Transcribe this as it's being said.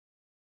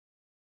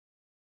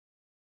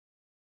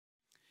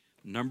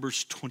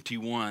Numbers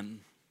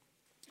 21.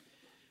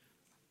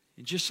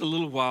 In just a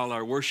little while,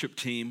 our worship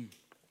team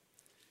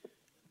is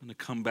going to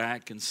come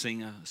back and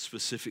sing a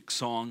specific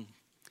song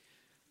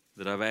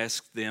that I've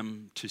asked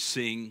them to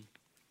sing.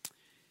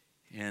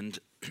 And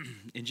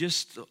in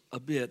just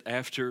a bit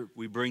after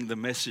we bring the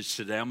message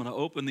today, I'm going to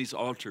open these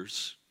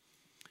altars.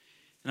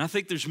 And I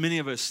think there's many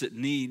of us that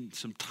need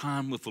some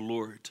time with the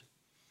Lord.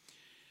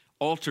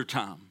 Altar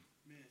time.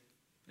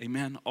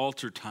 Amen.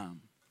 Altar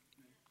time.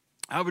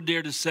 I would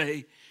dare to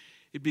say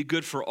it'd be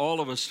good for all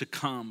of us to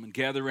come and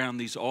gather around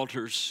these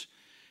altars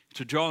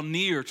to draw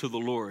near to the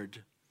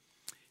Lord.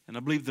 And I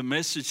believe the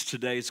message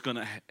today is going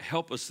to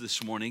help us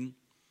this morning.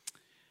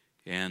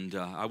 And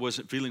I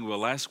wasn't feeling well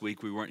last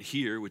week. We weren't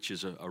here, which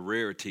is a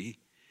rarity.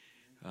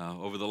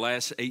 Over the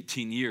last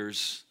 18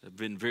 years, there have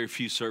been very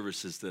few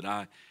services that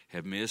I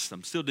have missed.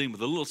 I'm still dealing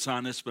with a little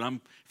sinus, but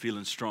I'm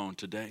feeling strong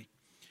today.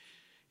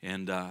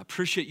 And I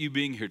appreciate you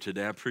being here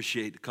today. I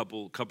appreciate a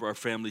couple of our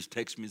families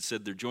texted me and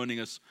said they're joining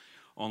us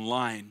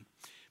online.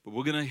 But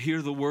we're going to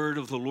hear the word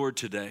of the Lord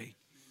today.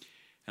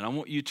 And I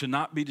want you to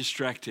not be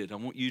distracted. I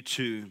want you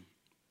to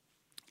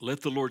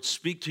let the Lord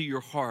speak to your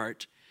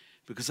heart,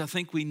 because I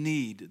think we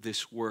need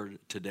this word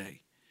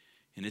today.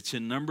 And it's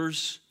in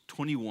Numbers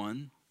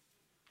 21.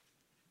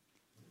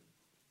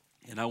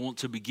 And I want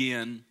to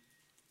begin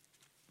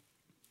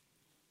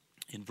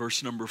in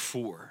verse number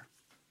 4.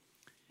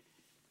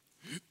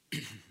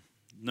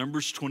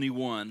 Numbers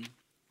 21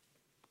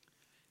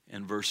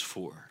 and verse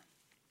 4.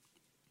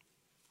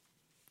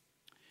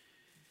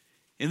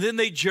 And then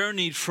they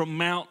journeyed from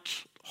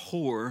Mount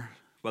Hor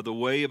by the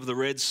way of the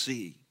Red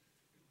Sea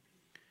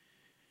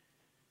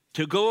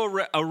to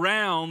go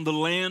around the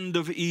land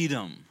of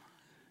Edom.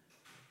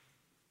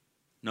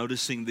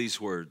 Noticing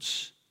these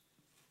words.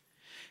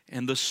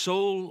 And the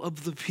soul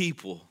of the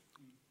people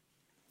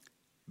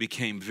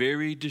became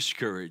very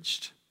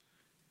discouraged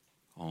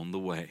on the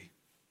way.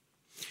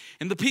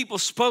 And the people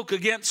spoke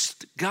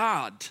against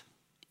God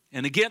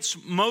and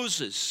against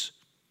Moses.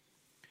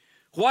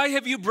 Why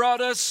have you brought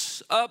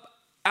us up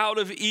out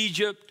of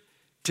Egypt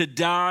to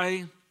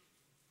die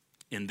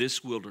in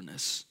this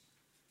wilderness?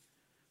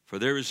 For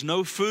there is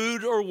no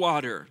food or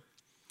water,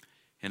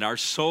 and our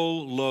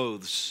soul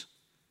loathes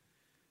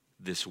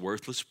this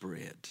worthless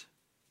bread.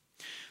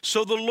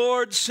 So the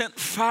Lord sent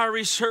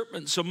fiery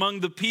serpents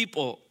among the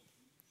people,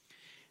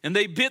 and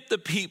they bit the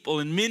people,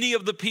 and many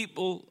of the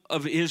people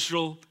of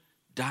Israel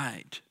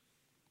died.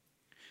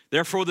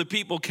 Therefore the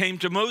people came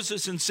to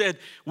Moses and said,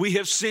 "We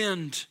have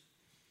sinned,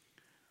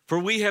 for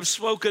we have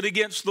spoken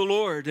against the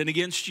Lord and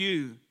against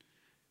you.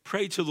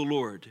 Pray to the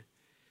Lord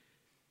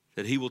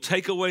that he will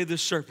take away the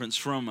serpents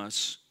from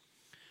us."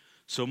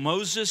 So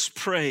Moses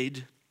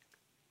prayed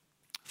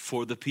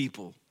for the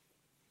people.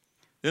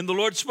 Then the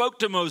Lord spoke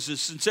to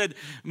Moses and said,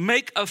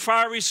 "Make a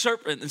fiery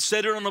serpent and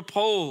set it on a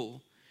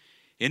pole.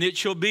 And it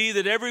shall be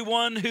that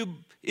everyone who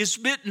is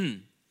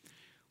bitten,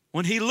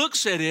 when he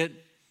looks at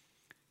it,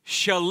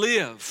 shall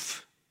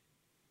live."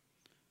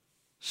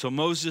 So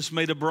Moses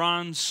made a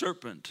bronze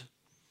serpent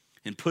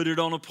and put it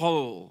on a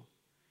pole.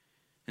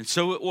 And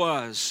so it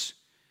was,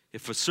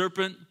 if a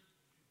serpent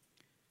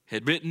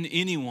had bitten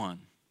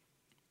anyone,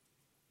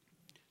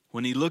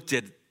 when he looked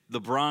at the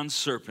bronze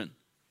serpent,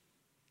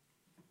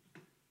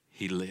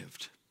 he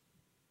lived.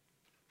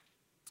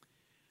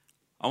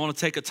 I want to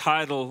take a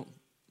title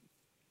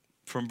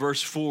from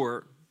verse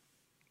 4,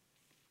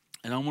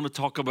 and I want to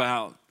talk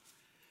about,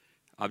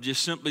 I've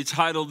just simply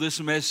titled this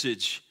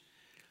message,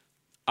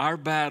 Our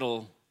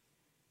Battle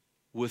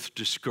with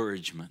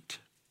Discouragement.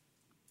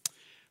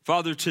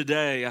 Father,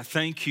 today I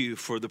thank you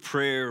for the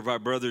prayer of our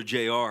brother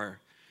JR.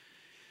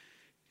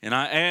 And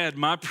I add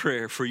my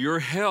prayer for your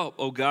help,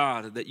 oh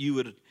God, that you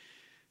would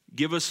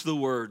give us the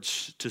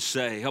words to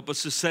say. Help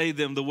us to say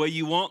them the way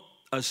you want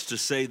us to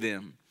say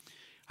them.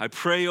 I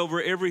pray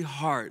over every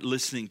heart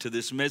listening to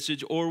this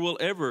message, or will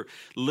ever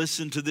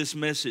listen to this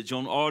message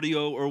on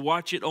audio or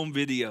watch it on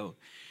video,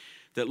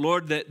 that,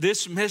 Lord, that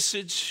this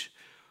message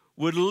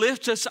would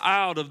lift us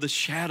out of the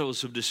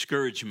shadows of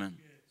discouragement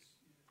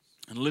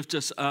and lift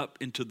us up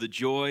into the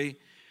joy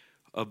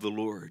of the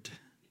Lord.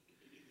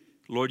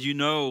 Lord, you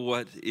know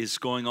what is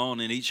going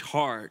on in each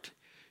heart.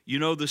 You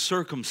know the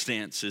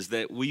circumstances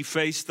that we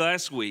faced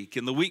last week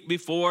and the week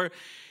before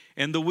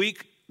and the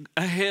week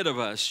ahead of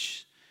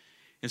us.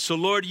 And so,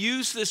 Lord,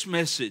 use this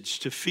message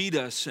to feed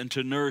us and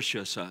to nourish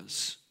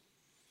us.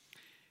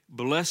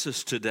 Bless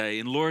us today.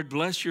 And Lord,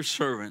 bless your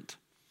servant.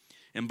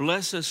 And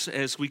bless us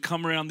as we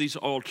come around these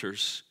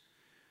altars,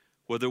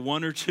 whether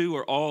one or two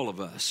or all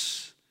of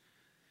us.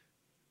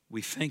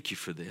 We thank you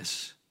for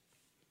this.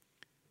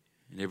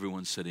 And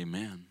everyone said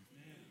amen.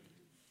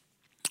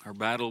 Our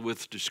battle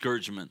with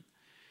discouragement.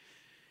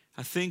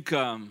 I think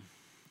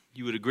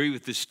you would agree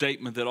with this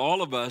statement that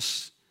all of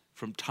us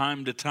from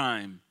time to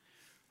time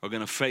are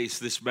going to face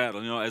this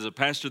battle. You know, as a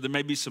pastor, there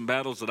may be some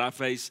battles that I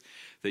face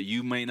that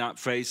you may not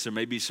face. There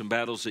may be some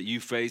battles that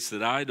you face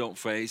that I don't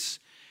face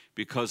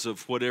because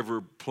of whatever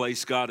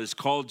place God has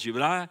called you.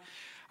 But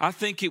I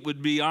think it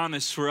would be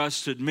honest for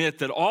us to admit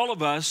that all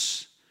of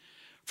us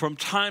from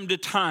time to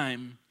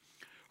time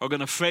are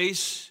going to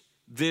face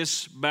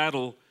this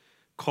battle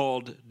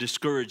called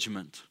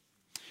discouragement.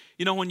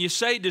 You know, when you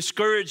say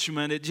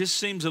discouragement, it just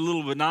seems a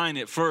little benign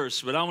at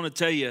first, but I want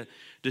to tell you,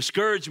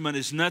 discouragement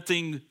is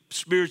nothing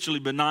spiritually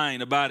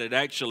benign about it,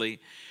 actually.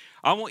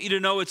 I want you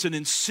to know it's an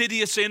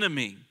insidious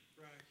enemy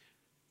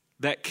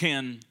that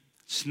can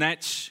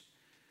snatch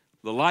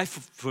the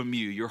life from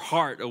you, your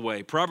heart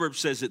away. Proverbs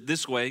says it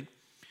this way.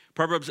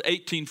 Proverbs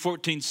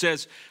 18:14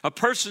 says, a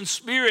person's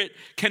spirit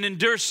can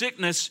endure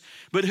sickness,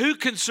 but who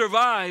can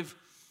survive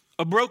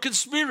a broken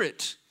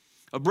spirit?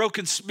 A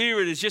broken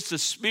spirit is just a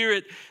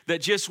spirit that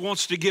just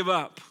wants to give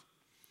up.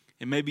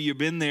 And maybe you've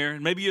been there,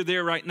 and maybe you're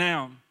there right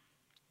now.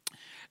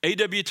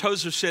 A.W.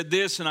 Tozer said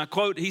this, and I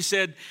quote, he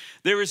said,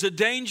 there is a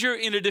danger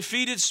in a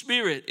defeated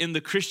spirit in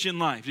the Christian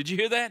life. Did you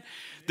hear that?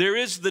 There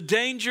is the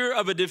danger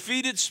of a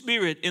defeated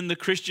spirit in the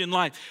Christian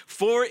life,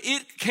 for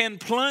it can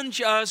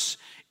plunge us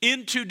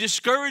into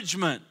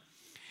discouragement.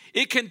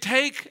 It can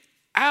take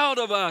out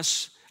of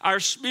us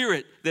our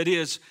spirit, that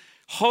is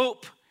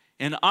hope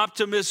and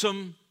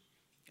optimism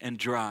and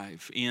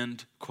drive,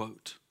 end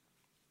quote.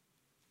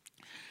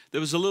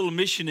 There was a little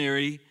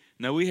missionary.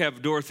 Now we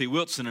have Dorothy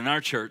Wilson in our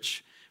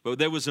church, but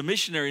there was a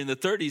missionary in the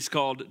 30s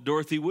called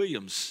Dorothy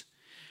Williams.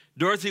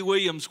 Dorothy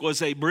Williams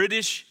was a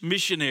British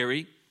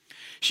missionary.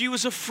 She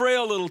was a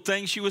frail little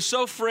thing. She was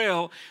so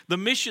frail, the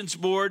missions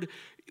board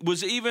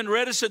was even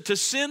reticent to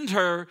send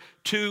her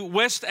to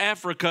West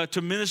Africa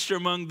to minister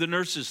among the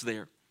nurses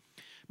there.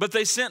 But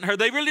they sent her.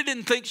 They really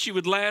didn't think she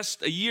would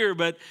last a year,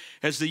 but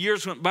as the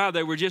years went by,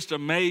 they were just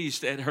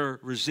amazed at her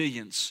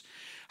resilience.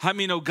 How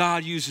many know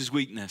God uses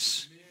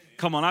weakness?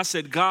 Come on, I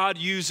said God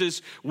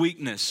uses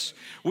weakness.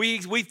 We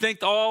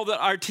think all that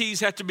our T's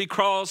have to be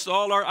crossed,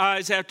 all our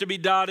I's have to be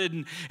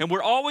dotted, and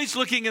we're always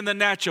looking in the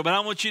natural. But I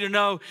want you to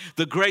know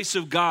the grace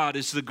of God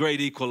is the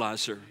great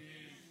equalizer.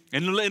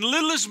 And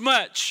little as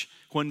much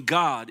when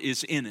God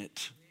is in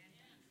it.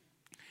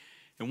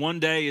 And one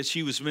day as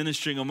she was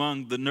ministering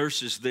among the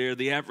nurses there,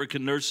 the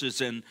African nurses,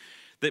 and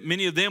that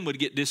many of them would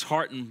get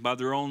disheartened by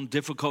their own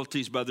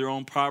difficulties, by their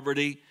own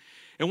poverty.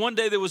 And one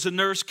day there was a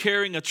nurse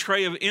carrying a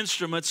tray of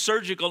instruments,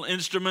 surgical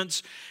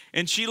instruments,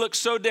 and she looked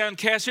so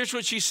downcast. Here's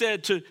what she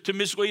said to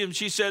Miss Williams.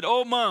 She said,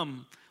 "Oh,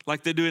 Mom,"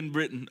 like they do in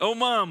Britain, "Oh,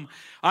 Mom,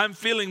 I'm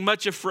feeling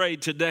much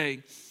afraid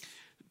today."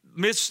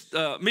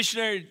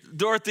 Missionary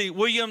Dorothy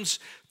Williams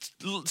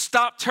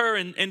stopped her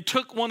and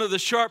took one of the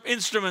sharp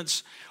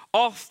instruments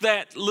off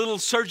that little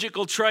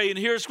surgical tray. And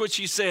here's what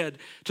she said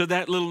to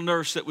that little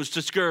nurse that was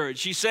discouraged.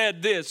 She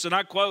said this, and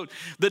I quote,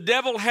 "The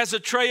devil has a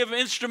tray of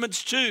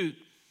instruments too.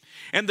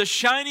 And the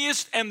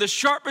shiniest and the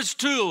sharpest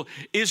tool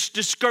is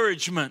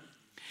discouragement.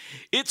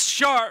 It's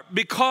sharp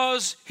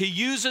because he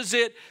uses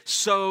it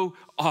so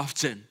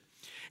often."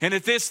 And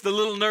at this, the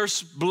little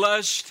nurse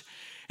blushed,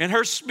 and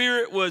her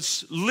spirit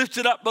was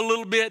lifted up a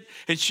little bit,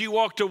 and she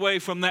walked away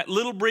from that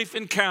little brief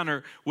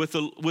encounter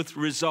with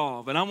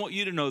resolve. And I want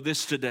you to know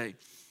this today.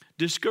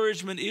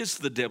 Discouragement is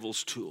the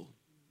devil's tool.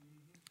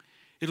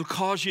 It'll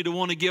cause you to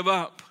want to give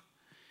up.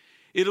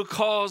 It'll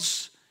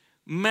cause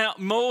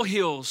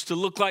molehills to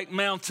look like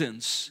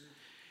mountains.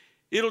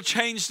 It'll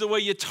change the way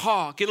you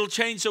talk. It'll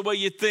change the way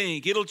you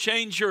think. It'll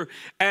change your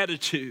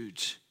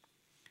attitude.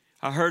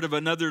 I heard of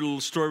another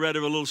little story, read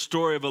of a little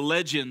story of a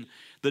legend.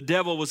 The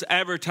devil was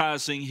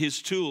advertising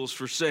his tools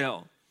for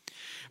sale.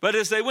 But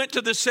as they went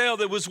to the sale,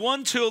 there was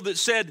one tool that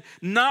said,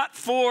 "Not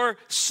for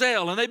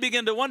sale." And they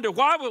began to wonder,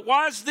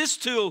 why is this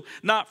tool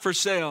not for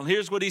sale? And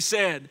here's what he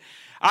said,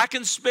 "I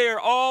can spare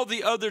all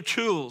the other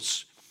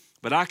tools,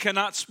 but I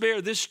cannot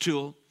spare this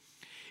tool.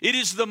 It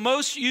is the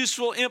most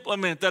useful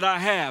implement that I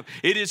have.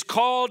 It is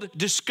called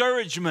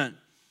discouragement.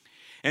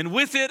 And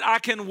with it, I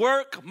can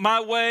work my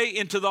way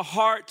into the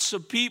hearts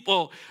of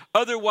people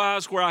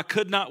otherwise where I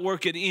could not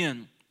work it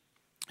in."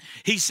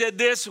 He said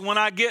this, "When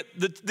I get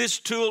this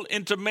tool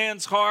into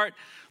man's heart,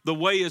 the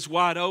way is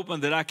wide open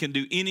that I can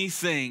do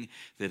anything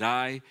that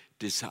I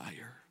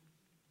desire."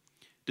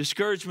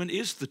 Discouragement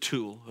is the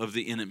tool of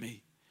the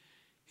enemy.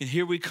 And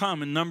here we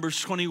come in Numbers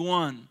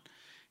 21.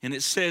 And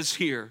it says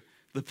here,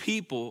 the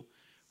people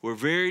were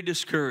very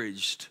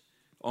discouraged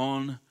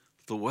on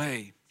the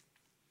way.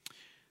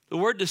 The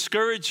word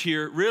discouraged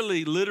here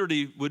really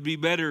literally would be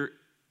better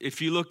if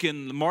you look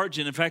in the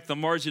margin. In fact, the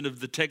margin of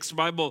the text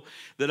Bible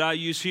that I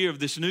use here of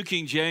this New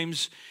King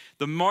James,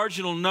 the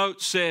marginal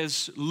note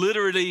says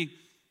literally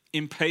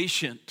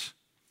impatient.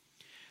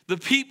 The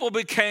people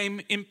became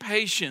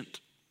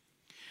impatient.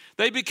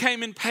 They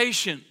became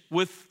impatient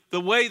with the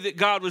way that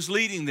God was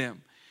leading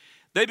them.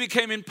 They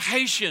became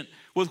impatient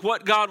with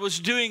what God was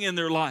doing in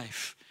their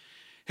life.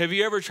 Have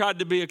you ever tried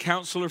to be a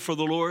counselor for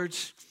the Lord?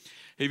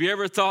 Have you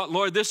ever thought,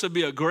 "Lord, this would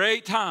be a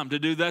great time to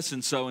do this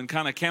and so," and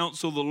kind of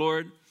counsel the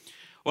Lord?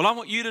 Well, I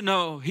want you to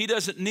know he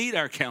doesn't need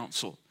our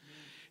counsel.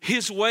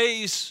 His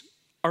ways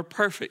are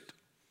perfect.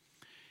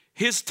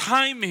 His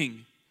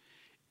timing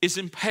is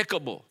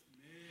impeccable.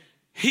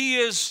 He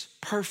is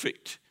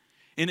perfect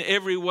in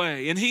every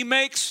way, and he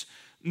makes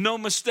no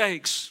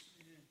mistakes.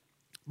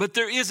 But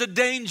there is a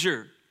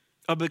danger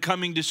of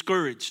becoming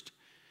discouraged.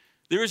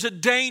 There is a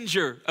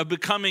danger of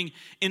becoming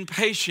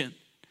impatient.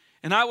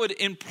 And I would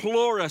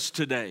implore us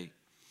today,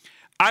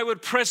 I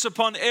would press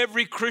upon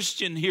every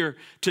Christian here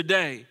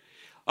today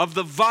of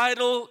the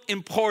vital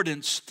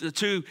importance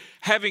to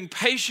having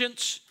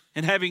patience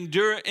and having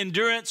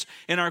endurance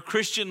in our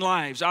Christian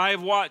lives. I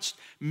have watched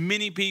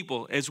many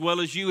people, as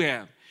well as you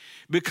have,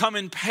 become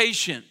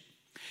impatient,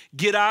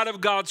 get out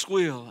of God's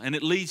will, and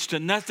it leads to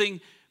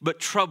nothing but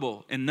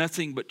trouble and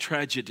nothing but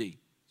tragedy.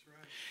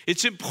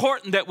 It's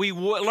important that we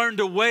learn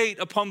to wait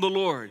upon the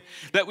Lord,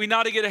 that we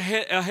not get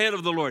ahead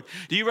of the Lord.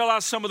 Do you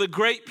realize some of the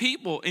great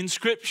people in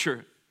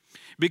Scripture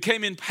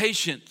became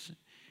impatient,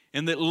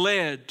 and that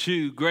led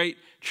to great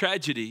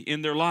tragedy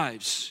in their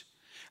lives?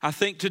 I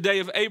think today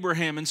of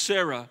Abraham and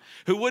Sarah,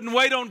 who wouldn't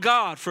wait on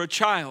God for a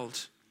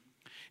child.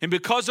 And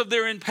because of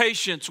their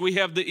impatience, we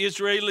have the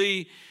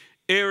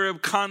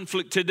Israeli-Arab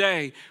conflict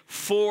today,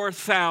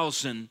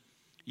 4,000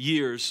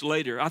 years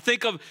later. I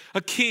think of a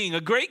king,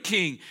 a great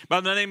king by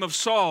the name of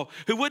Saul,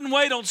 who wouldn't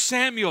wait on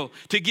Samuel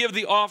to give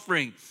the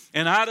offering.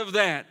 And out of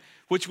that,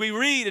 which we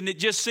read, and it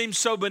just seems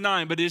so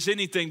benign, but is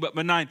anything but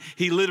benign,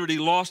 he literally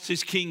lost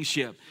his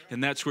kingship.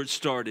 And that's where it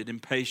started,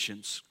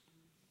 impatience.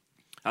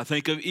 I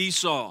think of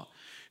Esau,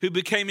 who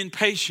became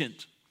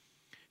impatient,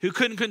 who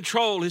couldn't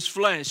control his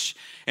flesh,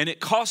 and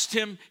it cost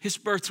him his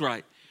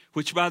birthright,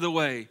 which, by the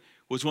way,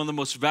 was one of the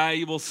most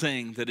valuable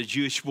things that a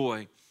Jewish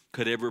boy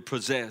could ever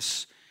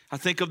possess. I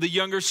think of the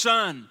younger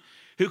son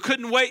who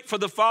couldn't wait for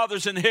the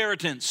father's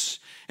inheritance.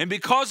 And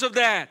because of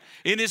that,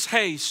 in his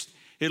haste,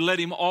 it led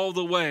him all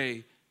the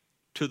way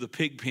to the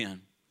pig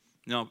pen.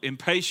 Now,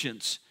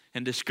 impatience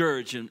and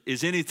discouragement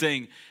is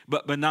anything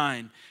but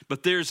benign.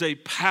 But there's a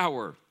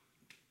power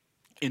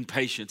in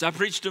patience. I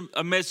preached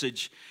a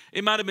message.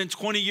 It might have been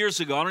 20 years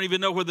ago. I don't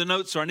even know where the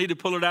notes are. I need to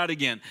pull it out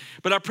again.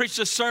 But I preached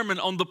a sermon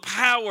on the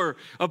power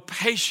of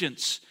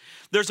patience.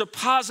 There's a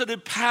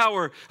positive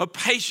power of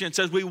patience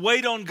as we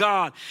wait on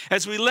God,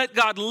 as we let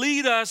God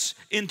lead us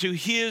into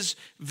His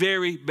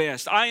very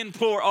best. I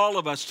implore all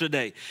of us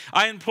today,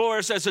 I implore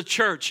us as a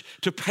church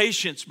to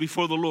patience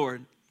before the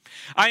Lord.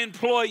 I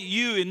implore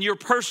you in your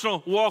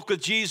personal walk with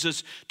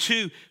Jesus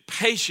to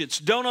patience.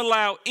 Don't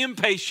allow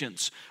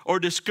impatience or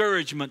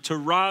discouragement to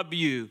rob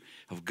you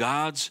of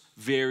God's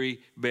very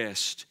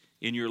best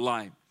in your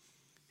life.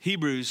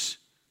 Hebrews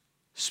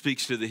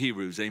speaks to the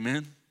Hebrews,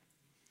 amen?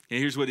 And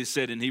here's what he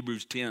said in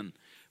Hebrews 10,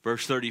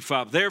 verse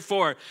 35.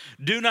 Therefore,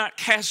 do not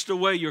cast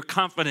away your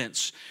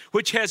confidence,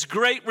 which has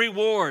great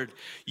reward.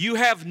 You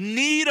have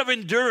need of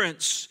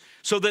endurance,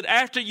 so that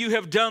after you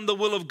have done the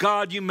will of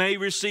God, you may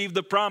receive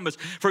the promise.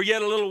 For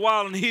yet a little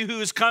while, and he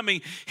who is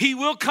coming, he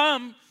will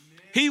come.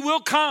 He will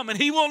come, and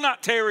he will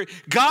not tarry.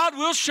 God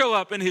will show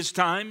up in his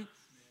time.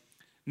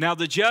 Now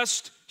the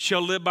just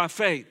shall live by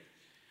faith.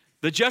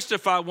 The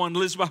justified one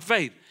lives by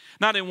faith.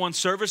 Not in one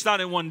service, not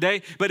in one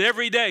day, but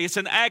every day. It's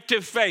an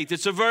active faith.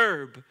 It's a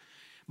verb.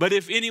 But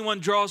if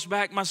anyone draws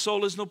back, my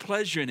soul has no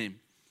pleasure in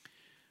him.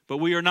 But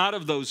we are not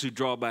of those who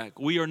draw back.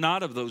 We are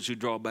not of those who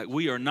draw back.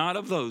 We are not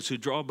of those who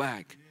draw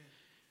back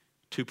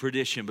to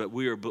perdition, but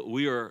we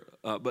are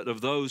of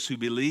those who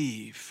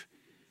believe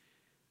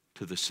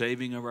to the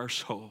saving of our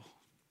soul.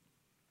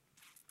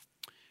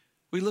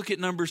 We look at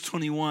Numbers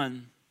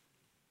 21,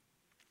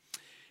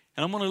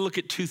 and I'm going to look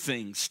at two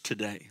things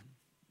today.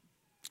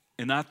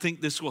 And I think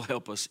this will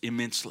help us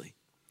immensely.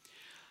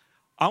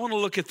 I want to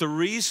look at the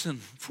reason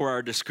for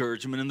our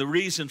discouragement and the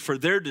reason for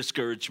their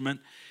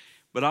discouragement,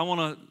 but I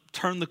want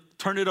to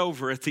turn it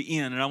over at the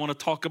end, and I want to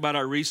talk about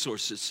our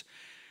resources.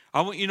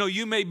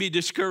 You may be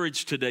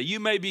discouraged today. You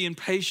may be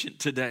impatient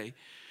today.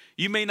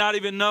 You may not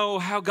even know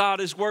how God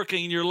is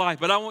working in your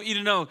life, but I want you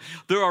to know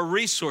there are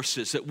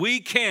resources that we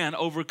can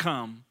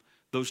overcome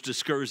those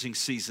discouraging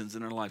seasons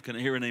in our life. Can I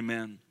hear an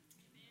amen?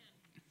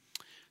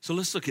 So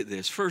let's look at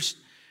this. First,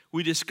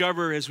 we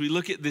discover as we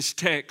look at this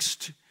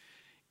text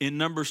in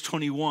Numbers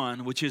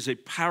 21, which is a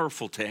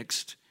powerful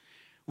text,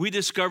 we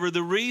discover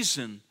the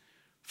reason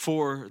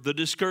for the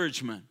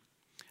discouragement.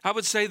 I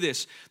would say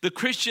this: the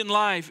Christian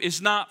life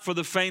is not for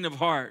the faint of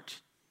heart.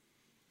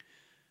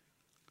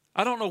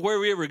 I don't know where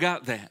we ever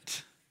got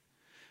that.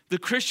 The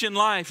Christian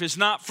life is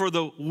not for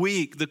the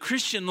weak. The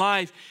Christian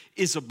life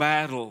is a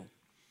battle.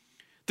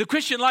 The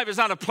Christian life is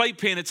not a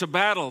playpen, it's a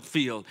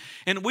battlefield.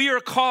 And we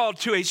are called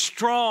to a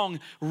strong,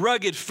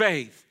 rugged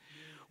faith.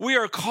 We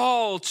are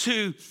called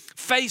to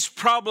face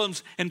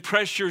problems and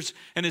pressures.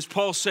 And as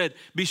Paul said,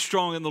 be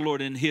strong in the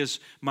Lord and His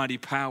mighty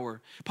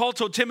power. Paul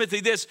told Timothy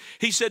this.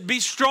 He said, be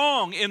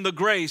strong in the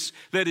grace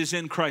that is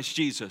in Christ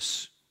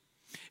Jesus.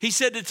 He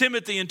said to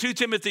Timothy in 2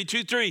 Timothy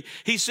 2:3,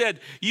 he said,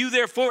 you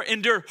therefore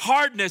endure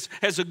hardness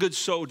as a good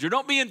soldier.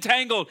 Don't be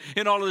entangled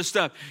in all of this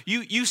stuff.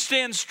 You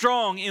stand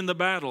strong in the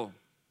battle.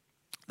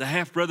 The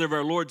half-brother of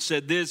our Lord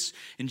said this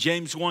in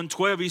James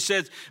 1:12. He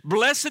says,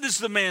 blessed is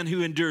the man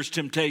who endures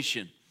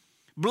temptation.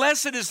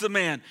 Blessed is the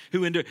man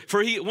who endures.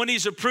 For when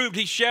he's approved,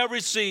 he shall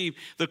receive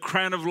the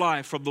crown of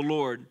life from the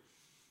Lord.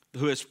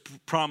 who has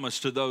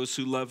promised to those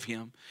who love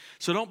him.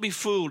 So don't be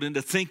fooled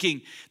into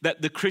thinking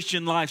that the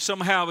Christian life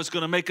somehow is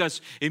going to make us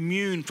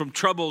immune from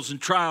troubles and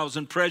trials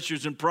and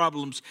pressures and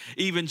problems.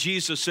 Even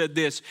Jesus said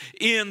this,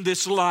 in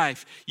this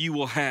life you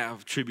will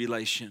have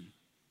tribulation.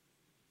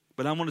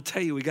 But I want to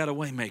tell you, we got a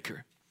way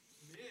maker.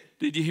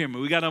 Did you hear me?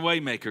 We got a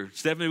way maker.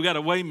 Stephanie, we got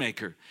a way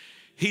maker.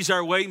 He's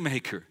our way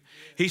maker.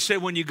 He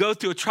said when you go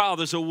through a trial,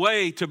 there's a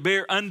way to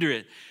bear under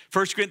it.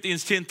 1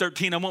 Corinthians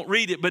 10:13, I won't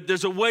read it, but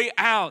there's a way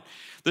out.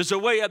 There's a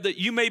way out that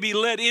you may be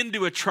led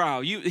into a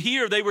trial.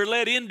 Here they were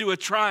led into a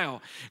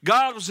trial.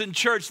 God was in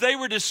church. They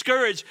were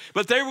discouraged,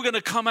 but they were going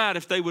to come out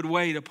if they would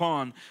wait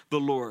upon the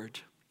Lord.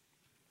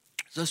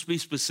 Let's be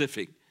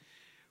specific.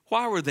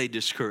 Why were they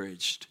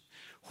discouraged?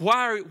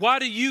 Why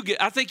do you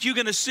get, I think you're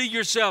going to see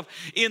yourself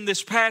in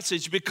this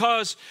passage,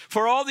 because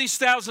for all these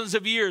thousands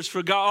of years,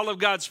 for God, all of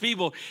God's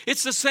people,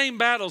 it's the same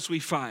battles we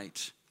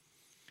fight.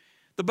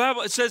 The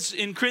Bible, it says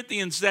in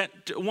Corinthians,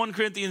 that 1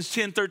 Corinthians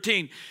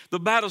 10:13, the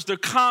battles, they're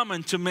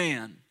common to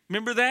man.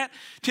 Remember that?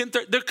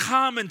 They're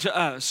common to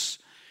us.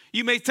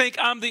 You may think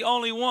I'm the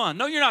only one.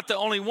 No, you're not the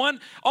only one.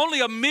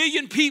 Only 1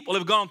 million people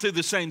have gone through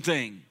the same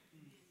thing.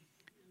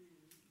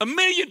 1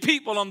 million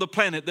people on the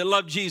planet that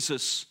love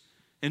Jesus,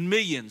 and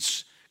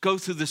millions go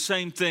through the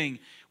same thing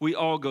we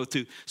all go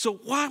through. So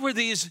why were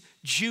these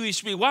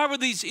Jewish people, why were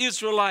these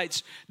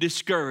Israelites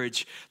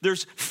discouraged?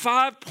 There's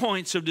 5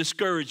 points of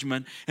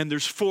discouragement, and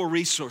there's 4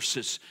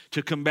 resources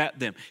to combat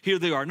them. Here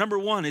they are. Number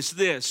 1 is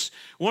this.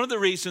 One of the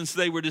reasons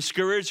they were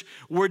discouraged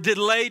were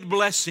delayed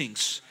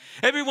blessings.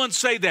 Everyone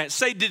say that.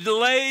 Say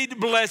delayed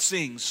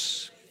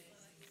blessings.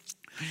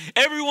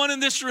 Everyone in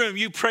this room,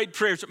 you prayed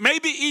prayers.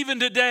 Maybe even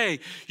today,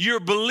 you're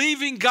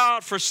believing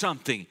God for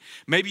something.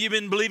 Maybe you've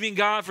been believing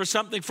God for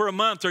something for a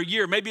month or a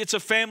year. Maybe it's a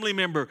family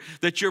member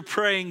that you're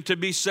praying to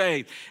be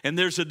saved, and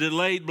there's a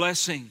delayed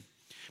blessing.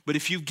 But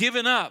if you've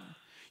given up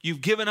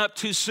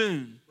too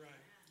soon.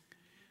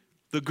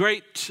 The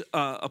great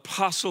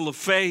apostle of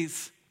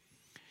faith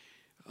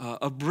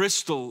of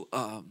Bristol,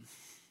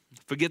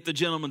 forget the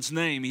gentleman's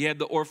name, he had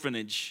the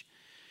orphanage,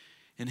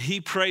 and he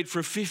prayed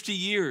for 50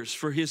 years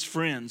for his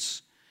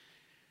friends.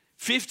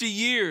 50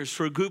 years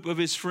for a group of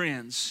his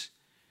friends.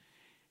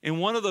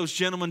 And one of those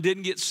gentlemen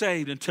didn't get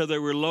saved until they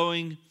were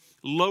lowering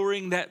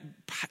that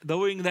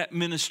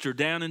minister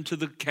down into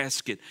the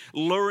casket,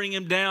 lowering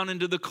him down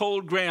into the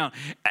cold ground.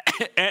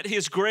 At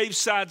his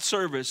graveside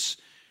service,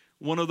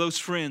 one of those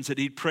friends that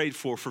he'd prayed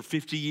for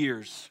 50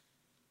 years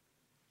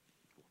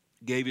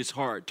gave his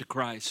heart to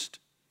Christ.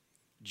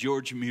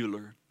 George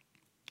Mueller.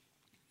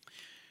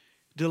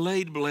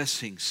 Delayed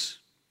blessings.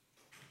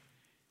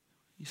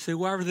 You say,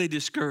 why were they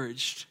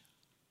discouraged?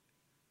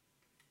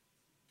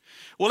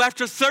 Well,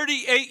 after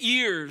 38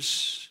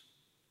 years,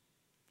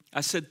 I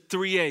said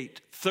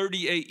 38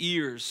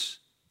 years,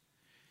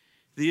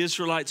 the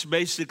Israelites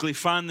basically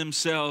find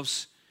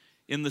themselves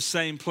in the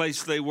same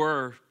place they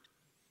were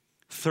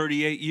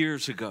 38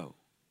 years ago.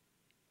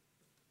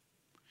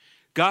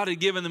 God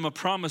had given them a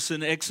promise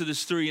in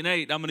Exodus 3 and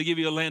 8. I'm going to give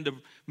you a land of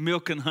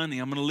milk and honey.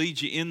 I'm going to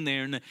lead you in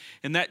there.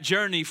 And that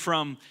journey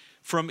from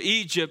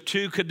Egypt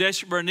to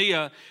Kadesh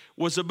Barnea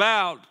was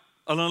about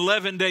an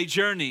 11-day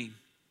journey.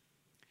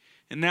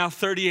 And now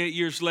 38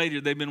 years later,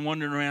 they've been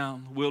wandering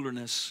around the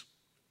wilderness.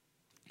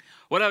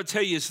 What I would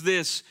tell you is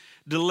this: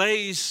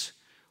 delays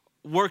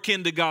work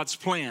into God's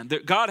plan.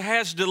 God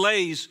has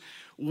delays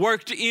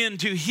worked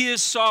into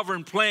his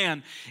sovereign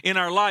plan in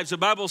our lives. The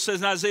Bible says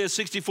in Isaiah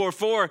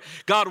 64:4,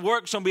 God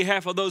works on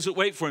behalf of those that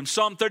wait for him.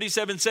 Psalm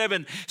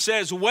 37:7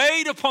 says,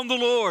 wait upon the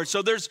Lord.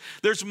 So there's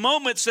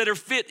moments that are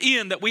fit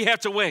in that we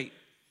have to wait,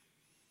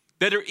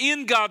 that are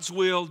in God's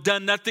will,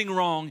 done nothing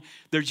wrong.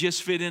 They're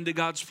just fit into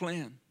God's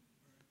plan.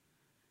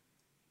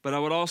 But I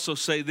would also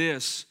say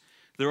this: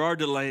 there are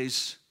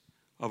delays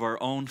of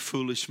our own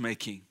foolish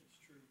making.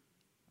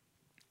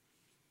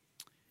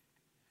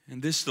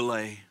 And this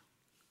delay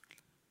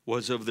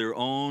was of their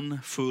own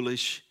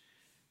foolish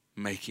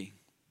making.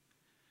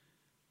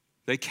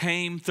 They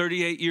came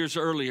 38 years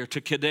earlier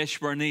to Kadesh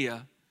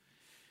Barnea.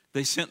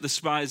 They sent the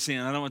spies in.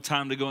 I don't have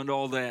time to go into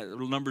all that.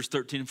 Numbers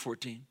 13 and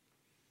 14.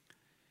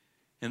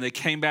 And they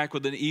came back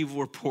with an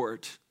evil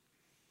report.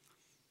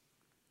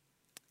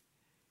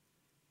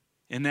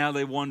 And now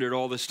they wandered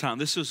all this time.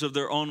 This was of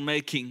their own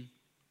making.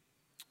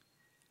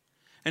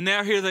 And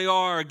now here they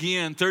are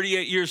again,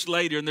 38 years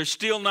later, and they're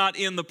still not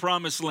in the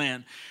promised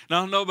land. Now,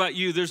 I don't know about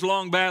you, there's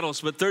long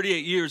battles, but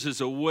 38 years is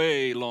a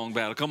way long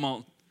battle. Come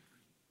on.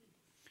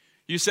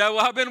 You say, well,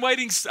 I've been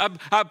waiting,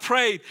 I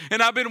prayed,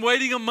 and I've been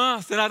waiting a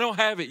month, and I don't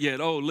have it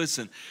yet. Oh,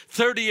 listen,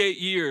 38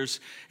 years,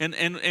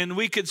 and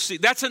we could see,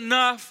 that's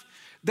enough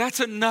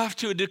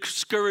to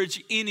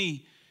discourage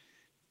any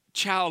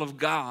child of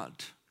God.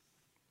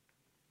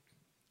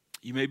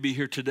 You may be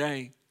here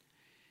today,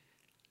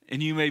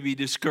 and you may be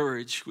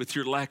discouraged with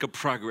your lack of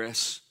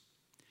progress.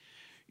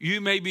 You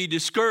may be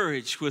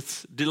discouraged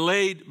with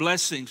delayed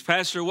blessings.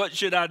 Pastor, what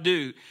should I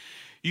do?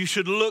 You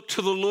should look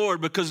to the Lord,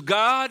 because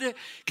God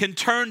can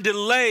turn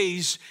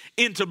delays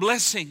into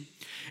blessing.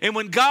 And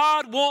when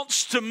God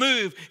wants to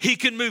move, he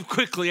can move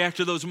quickly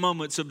after those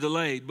moments of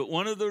delay. But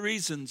one of the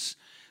reasons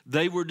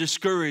they were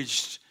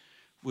discouraged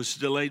was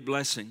delayed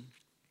blessing.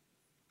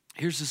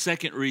 Here's the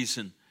second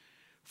reason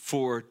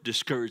for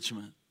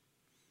discouragement.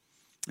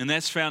 And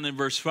that's found in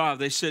verse 5.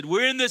 They said,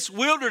 we're in this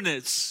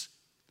wilderness.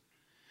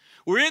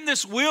 We're in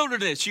this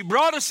wilderness. You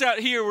brought us out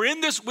here. We're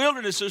in this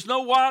wilderness. There's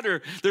no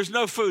water. There's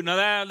no food.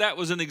 Now, that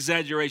was an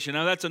exaggeration.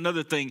 Now, that's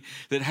another thing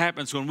that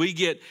happens when we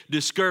get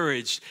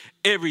discouraged.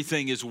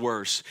 Everything is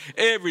worse.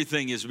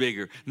 Everything is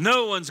bigger.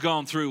 No one's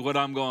gone through what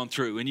I'm going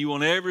through. And you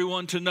want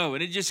everyone to know.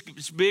 And it just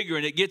gets bigger,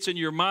 and it gets in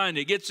your mind.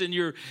 It gets in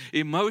your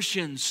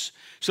emotions.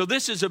 So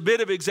this is a bit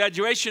of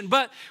exaggeration.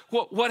 But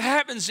what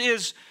happens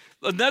is,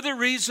 another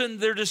reason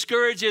they're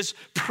discouraged is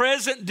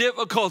present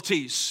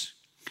difficulties.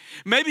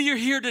 Maybe you're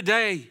here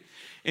today,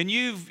 and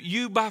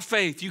you by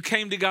faith, you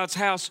came to God's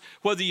house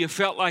whether you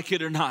felt like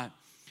it or not.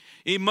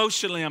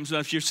 Emotionally,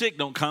 if you're sick,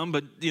 don't come.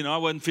 But, I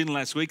wasn't feeling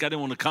last week. I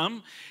didn't want to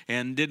come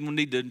and didn't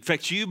need to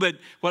infect you. But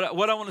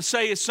what I want to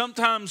say is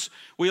sometimes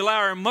we allow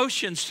our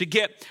emotions to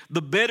get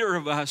the better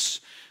of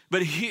us.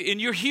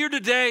 And you're here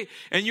today,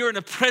 and you're in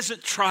a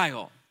present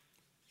trial.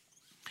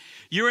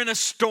 You're in a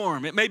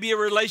storm. It may be a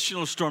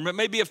relational storm. It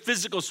may be a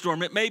physical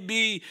storm. It may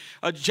be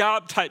a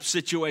job type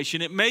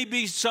situation. It may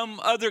be some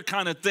other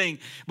kind of thing.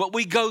 But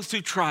we go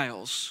through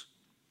trials.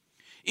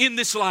 In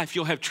this life,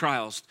 you'll have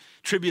trials.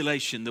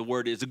 Tribulation, the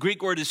word is. The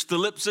Greek word is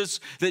thlipsis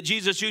that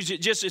Jesus used.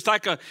 It's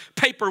like a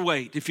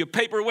paperweight. If you're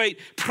paperweight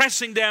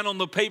pressing down on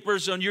the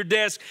papers on your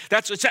desk,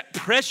 it's that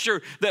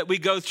pressure that we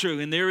go through.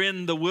 And they're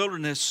in the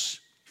wilderness,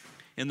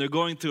 and they're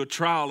going through a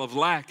trial of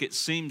lack, it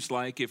seems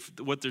like, if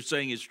what they're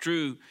saying is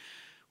true.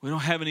 We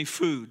don't have any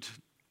food.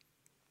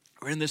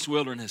 We're in this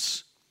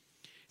wilderness.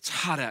 It's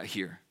hot out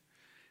here.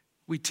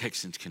 We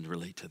Texans can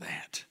relate to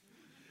that.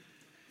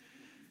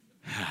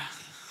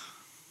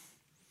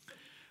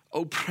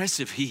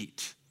 Oppressive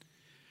heat.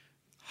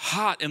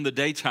 Hot in the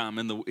daytime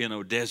in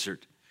a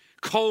desert.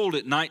 Cold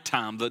at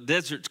nighttime. The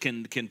deserts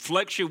can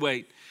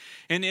fluctuate.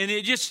 And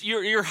it just,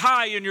 you're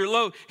high and you're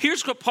low.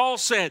 Here's what Paul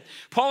said.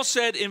 Paul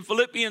said in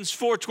Philippians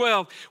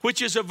 4:12,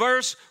 which is a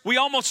verse we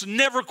almost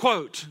never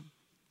quote.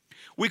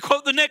 We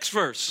quote the next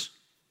verse.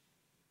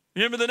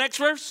 Remember the next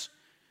verse?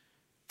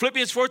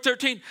 Philippians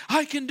 4:13.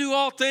 I can do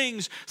all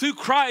things through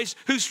Christ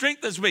who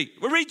strengthens me.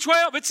 We read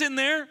 12. It's in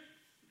there.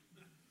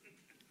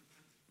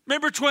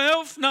 Remember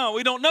 12? No,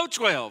 we don't know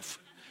 12.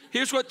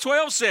 Here's what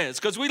 12 says.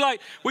 Because we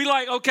like,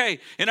 okay,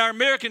 in our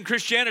American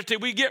Christianity,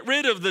 we get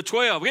rid of the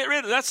 12. Get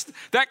rid of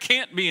that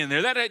can't be in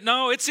there.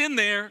 No, it's in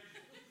there.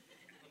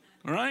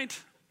 All right?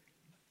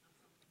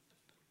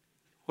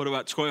 What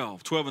about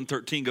 12? 12 and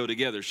 13 go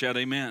together. Shout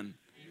amen.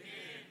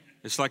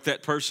 It's like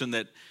that person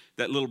that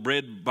little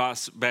bread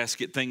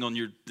basket thing on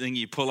your thing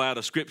you pull out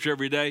of scripture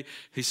every day.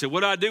 He said, what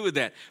do I do with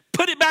that?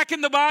 Put it back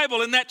in the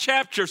Bible in that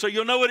chapter so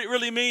you'll know what it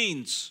really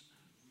means.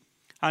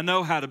 I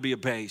know how to be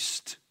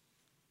abased.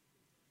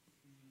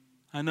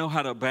 I know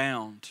how to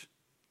abound.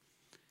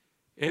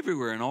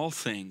 Everywhere in all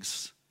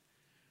things,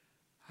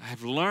 I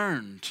have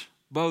learned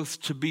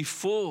both to be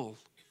full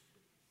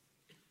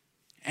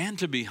and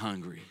to be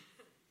hungry.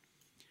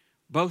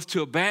 Both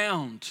to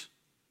abound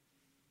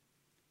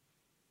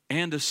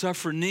and to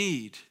suffer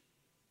need.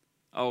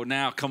 Oh,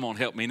 now, come on,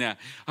 help me now.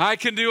 I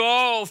can do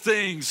all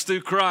things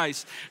through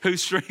Christ who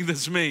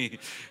strengthens me.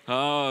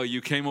 Oh,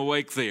 you came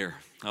awake there.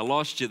 I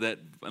lost you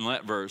in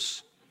that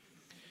verse.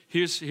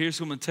 Here's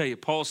what I'm going to tell you.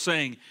 Paul's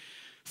saying,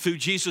 through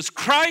Jesus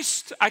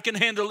Christ, I can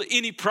handle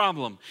any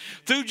problem.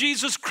 Through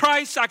Jesus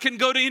Christ, I can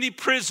go to any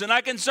prison.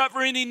 I can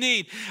suffer any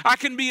need. I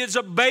can be as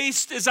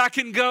abased as I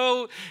can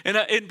go.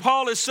 And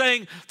Paul is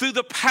saying, through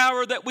the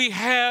power that we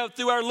have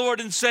through our Lord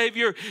and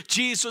Savior,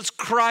 Jesus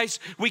Christ,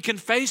 we can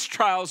face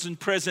trials and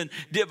present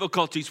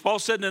difficulties. Paul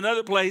said in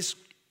another place,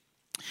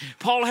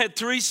 Paul had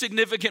 3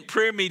 significant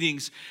prayer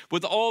meetings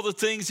with all the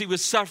things he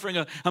was suffering.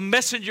 A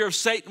messenger of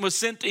Satan was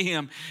sent to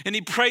him, and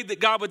he prayed that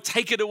God would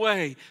take it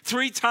away.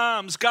 3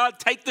 times, God,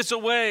 take this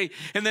away.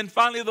 And then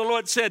finally the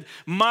Lord said,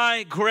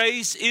 my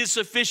grace is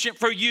sufficient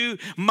for you.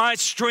 My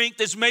strength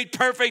is made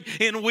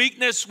perfect in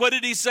weakness. What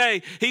did he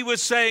say? He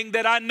was saying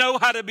that I know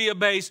how to be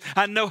abased.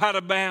 I know how to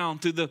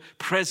abound through the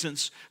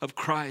presence of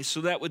Christ.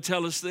 So that would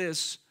tell us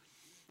this.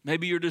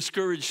 Maybe you're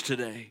discouraged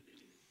today.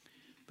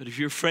 But if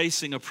you're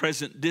facing a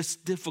present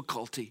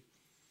difficulty,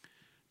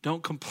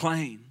 don't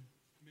complain.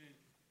 Amen.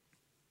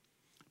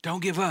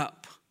 Don't give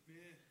up.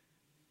 Amen.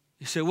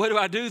 You say, what do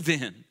I do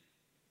then?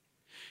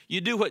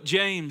 You do what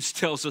James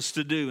tells us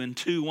to do in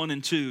 1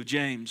 and 2,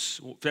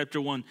 James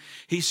chapter 1.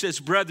 He says,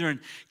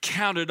 brethren,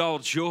 count it all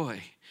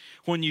joy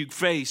when you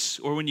face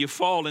or when you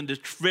fall into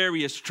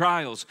various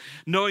trials,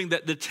 knowing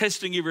that the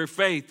testing of your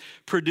faith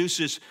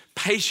produces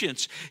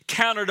patience.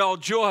 Count it all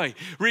joy.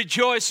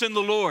 Rejoice in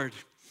the Lord.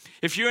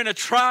 If you're in a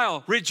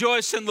trial,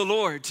 rejoice in the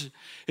Lord.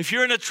 If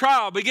you're in a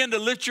trial, begin to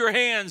lift your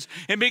hands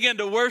and begin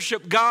to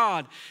worship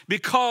God,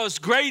 because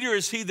greater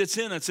is He that's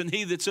in us than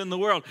he that's in the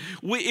world.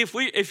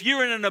 If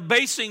you're in an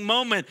abasing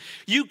moment,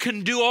 you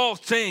can do all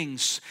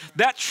things.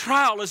 That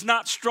trial is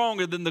not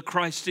stronger than the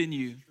Christ in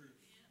you.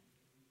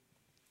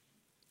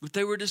 But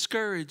they were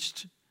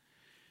discouraged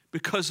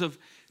because of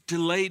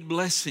delayed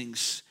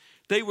blessings.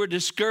 They were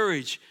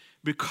discouraged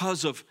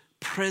because of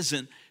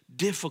present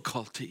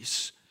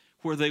difficulties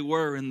where they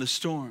were in the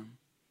storm.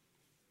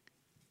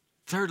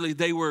 Thirdly,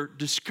 they were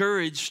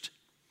discouraged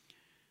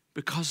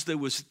because there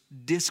was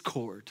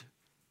discord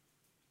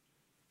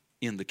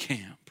in the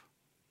camp.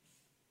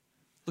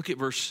 Look at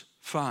verse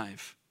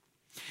 5.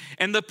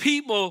 And the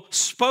people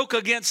spoke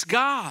against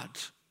God.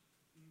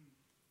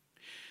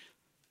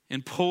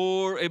 And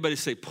everybody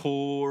say,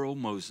 poor old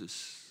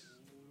Moses.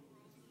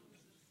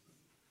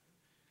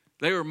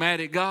 They were mad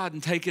at God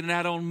and taking it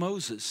out on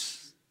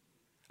Moses.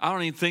 I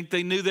don't even think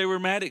they knew they were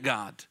mad at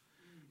God.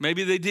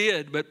 Maybe they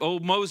did, but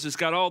old Moses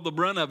got all the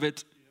brunt of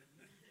it.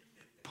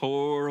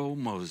 Poor old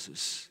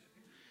Moses.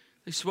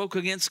 They spoke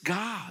against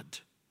God.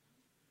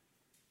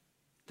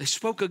 They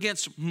spoke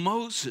against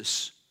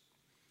Moses.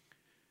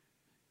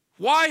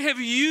 Why have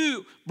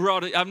you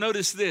brought it? I've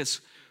noticed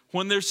this.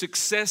 When there's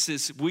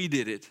successes, we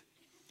did it.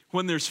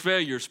 When there's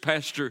failures,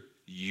 Pastor,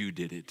 you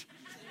did it.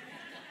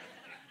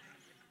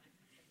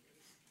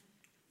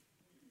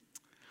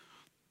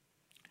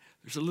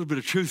 There's a little bit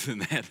of truth in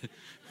that.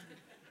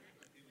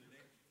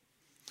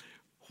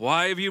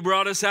 Why have you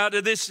brought us out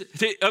of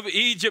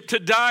Egypt to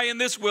die in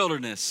this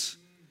wilderness?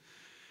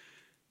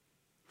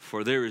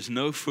 For there is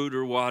no food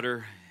or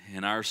water,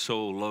 and our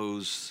soul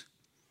loathes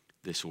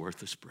this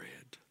worthless bread.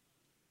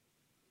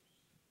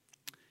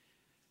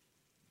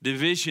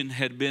 Division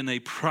had been a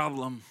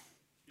problem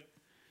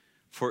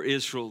for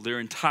Israel their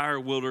entire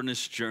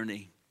wilderness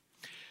journey.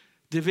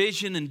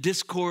 Division and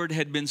discord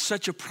had been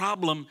such a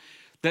problem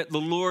that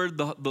the Lord,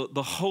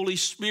 the Holy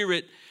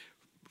Spirit,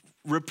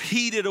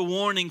 repeated a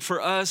warning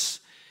for us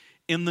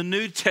in the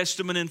New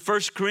Testament in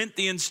 1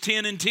 Corinthians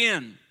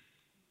 10:10.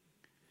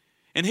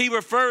 And he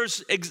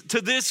refers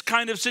to this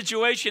kind of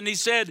situation. He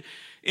said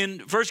in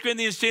 1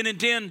 Corinthians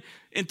 10:10,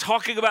 in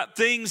talking about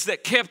things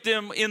that kept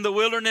them in the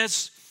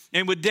wilderness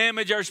and would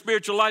damage our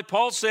spiritual life,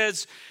 Paul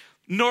says,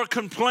 nor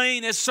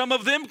complain as some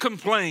of them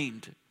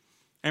complained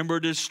and were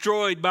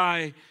destroyed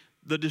by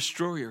the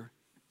destroyer.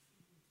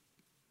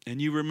 And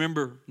you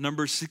remember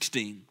number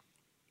 16,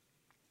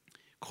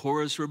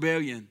 Korah's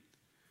rebellion,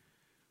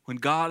 when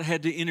God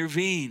had to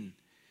intervene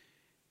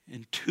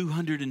and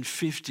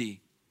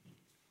 250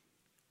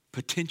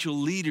 potential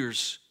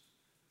leaders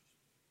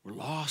were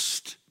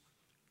lost.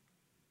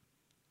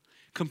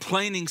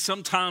 Complaining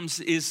sometimes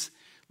is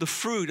the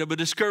fruit of a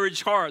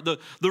discouraged heart. The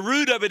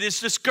root of it is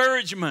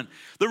discouragement.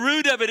 The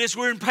root of it is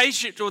we're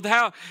impatient with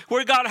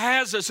where God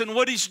has us and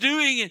what He's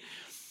doing.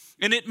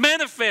 And it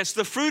manifests.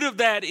 The fruit of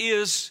that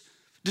is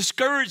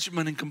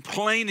discouragement and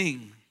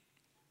complaining.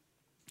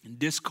 And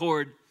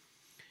discord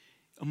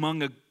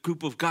among a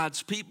group of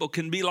God's people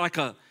can be like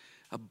a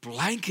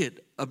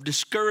blanket of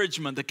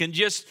discouragement that can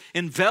just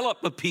envelop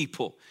a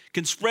people,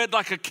 can spread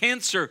like a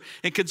cancer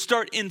and can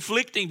start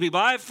inflicting people.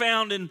 I have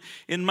found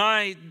in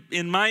my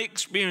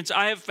experience,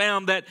 I have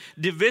found that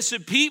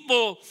divisive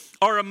people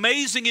are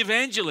amazing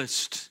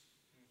evangelists,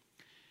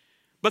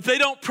 but they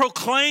don't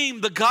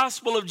proclaim the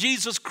gospel of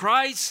Jesus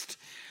Christ.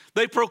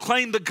 They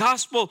proclaim the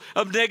gospel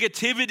of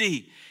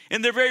negativity.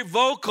 And they're very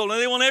vocal,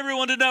 and they want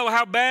everyone to know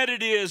how bad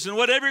it is and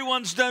what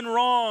everyone's done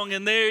wrong,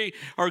 and they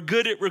are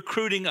good at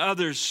recruiting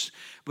others.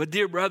 But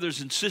dear brothers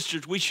and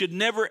sisters, we should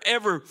never,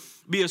 ever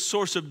be a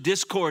source of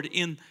discord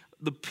in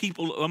the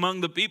people,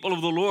 among the people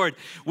of the Lord.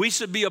 We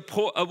should be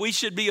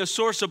a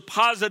source of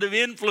positive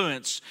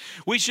influence.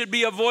 We should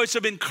be a voice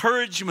of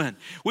encouragement.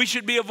 We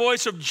should be a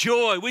voice of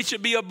joy. We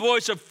should be a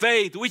voice of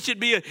faith. We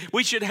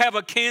should have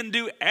a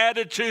can-do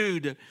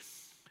attitude.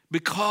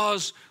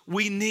 Because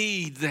we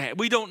need that.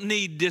 We don't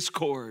need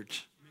discord.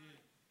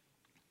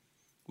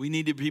 We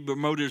need to be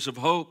promoters of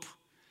hope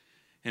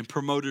and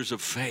promoters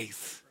of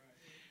faith.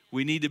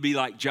 We need to be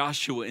like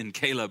Joshua and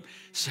Caleb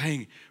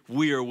saying,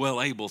 we are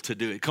well able to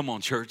do it. Come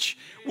on, church.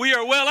 We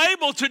are well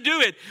able to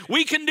do it.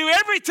 We can do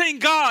everything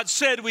God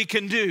said we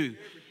can do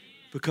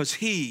because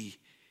He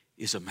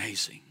is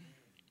amazing.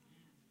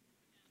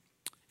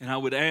 And I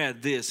would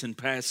add this in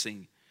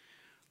passing.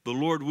 The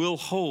Lord will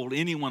hold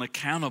anyone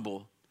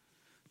accountable,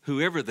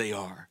 whoever they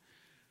are,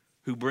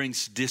 who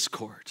brings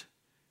discord.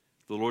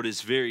 The Lord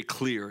is very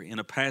clear. In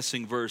a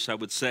passing verse, I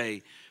would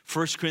say,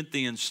 1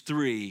 Corinthians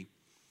 3,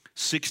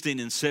 16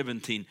 and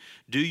 17.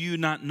 Do you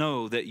not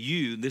know that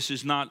you, this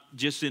is not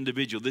just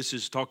individual, this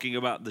is talking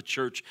about the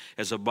church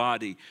as a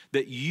body,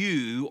 that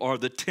you are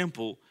the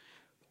temple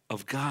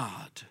of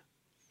God,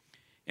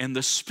 and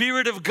the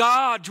Spirit of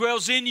God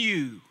dwells in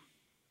you.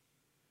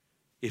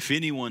 If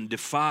anyone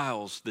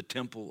defiles the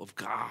temple of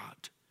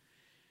God,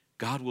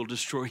 God will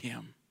destroy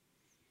him.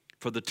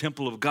 For the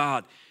temple of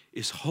God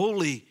is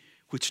holy,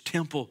 which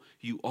temple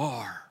you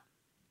are.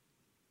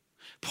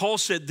 Paul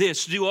said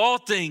this, do all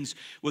things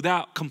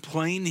without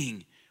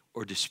complaining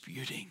or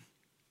disputing.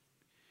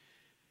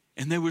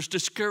 And there was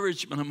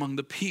discouragement among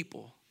the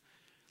people.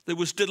 There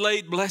was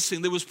delayed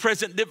blessing. There was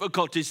present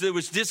difficulties. There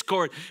was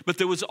discord. But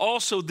there was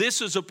also,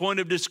 this is a point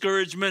of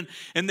discouragement,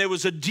 and there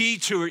was a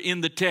detour in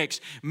the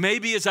text.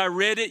 Maybe as I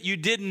read it, you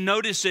didn't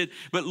notice it,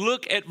 but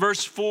look at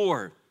verse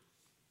 4.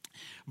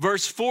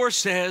 Verse 4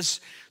 says,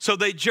 so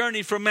they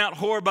journeyed from Mount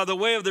Hor by the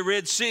way of the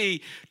Red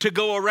Sea to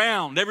go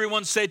around.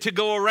 Everyone say to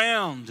go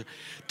around.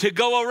 To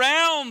go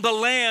around the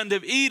land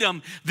of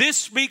Edom. This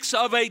speaks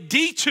of a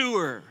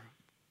detour.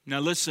 Now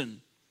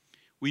listen,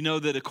 we know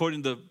that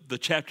according to the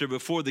chapter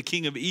before, the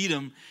king of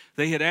Edom,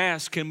 they had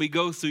asked, can we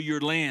go through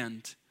your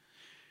land?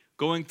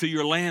 Going through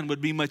your land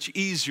would be much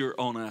easier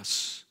on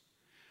us.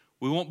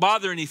 We won't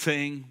bother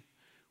anything.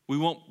 We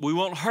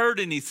won't hurt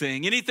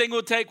anything. Anything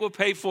we'll take, we'll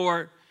pay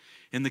for.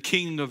 And the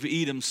king of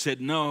Edom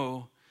said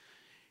no.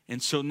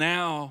 And so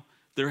now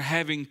they're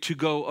having to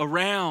go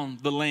around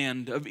the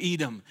land of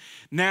Edom.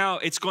 Now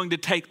it's going to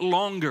take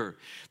longer.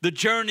 The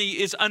journey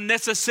is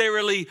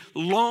unnecessarily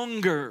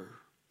longer.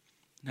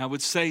 And I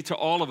would say to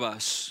all of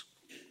us,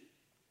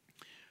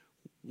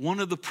 one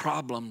of the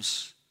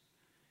problems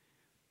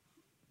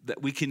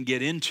that we can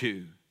get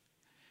into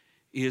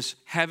is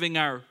having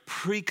our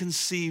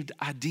preconceived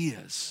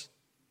ideas.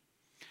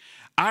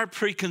 Our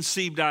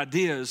preconceived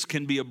ideas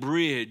can be a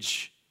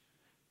bridge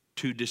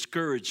to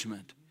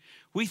discouragement.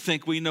 We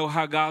think we know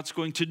how God's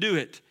going to do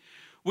it.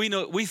 We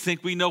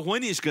think we know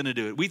when He's going to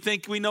do it. We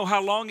think we know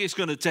how long it's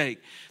going to take.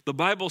 The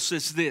Bible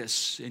says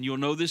this, and you'll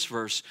know this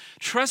verse.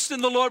 Trust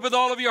in the Lord with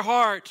all of your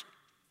heart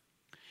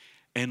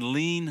and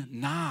lean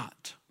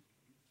not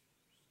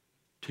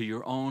to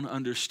your own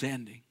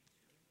understanding.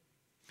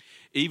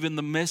 Even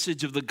the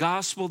message of the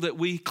gospel that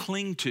we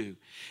cling to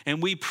and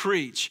we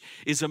preach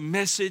is a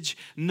message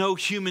no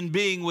human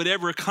being would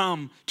ever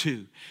come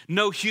to.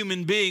 No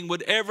human being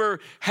would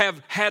ever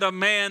have had a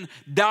man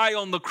die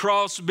on the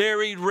cross,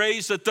 buried,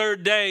 raised the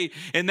third day,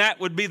 and that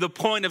would be the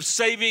point of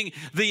saving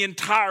the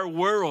entire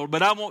world.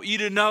 But I want you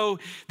to know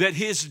that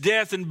His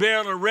death and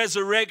burial and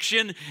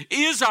resurrection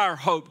is our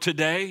hope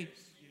today.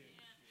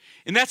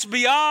 And that's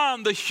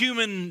beyond the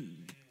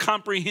human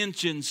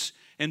comprehensions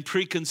and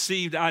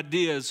preconceived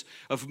ideas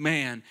of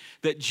man,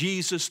 that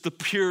Jesus, the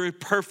pure,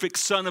 perfect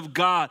Son of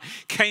God,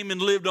 came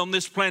and lived on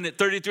this planet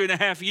 33 and a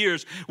half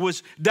years,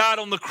 died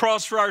on the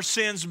cross for our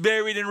sins,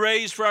 buried and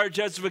raised for our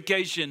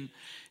justification.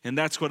 And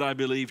that's what I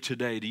believe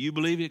today. Do you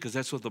believe it? Because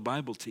that's what the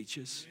Bible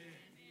teaches.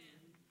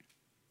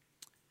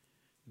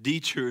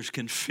 Detours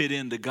can fit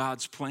into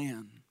God's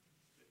plan,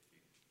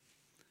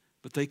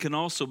 but they can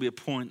also be a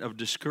point of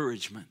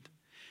discouragement.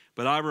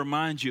 But I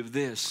remind you of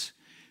this,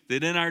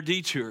 that in our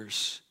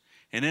detours,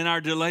 and in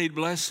our delayed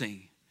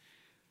blessing,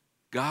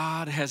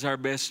 God has our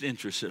best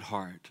interests at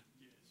heart.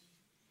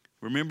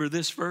 Remember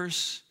this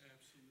verse?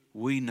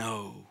 We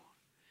know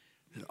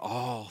that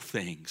all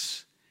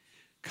things,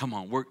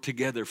 work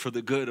together for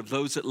the good of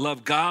those that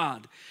love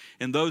God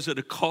and those that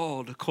are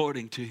called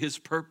according to His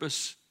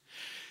purpose.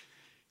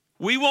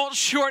 We want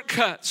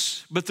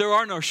shortcuts, but there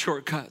are no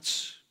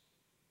shortcuts.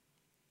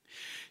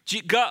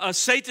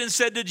 Satan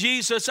said to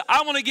Jesus,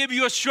 I want to give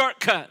you a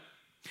shortcut.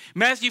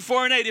 Matthew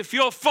 4:8, if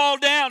you'll fall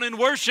down and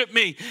worship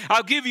me,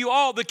 I'll give you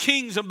all the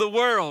kings of the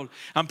world.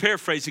 I'm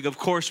paraphrasing, of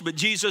course, but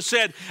Jesus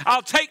said,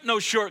 I'll take no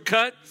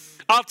shortcut.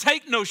 I'll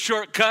take no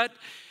shortcut.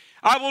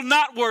 I will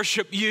not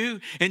worship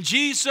you. And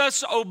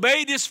Jesus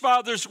obeyed His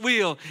Father's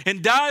will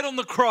and died on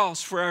the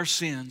cross for our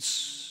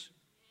sins.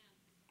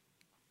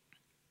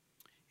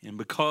 And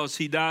because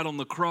He died on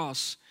the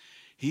cross,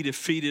 He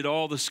defeated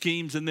all the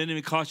schemes. And then in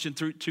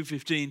Colossians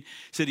 2:15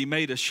 said He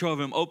made a show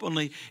of Him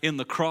openly in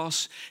the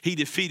cross. He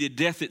defeated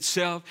death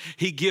itself.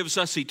 He gives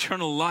us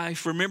eternal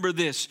life. Remember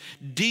this,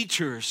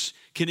 detours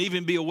can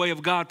even be a way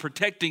of God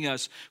protecting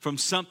us from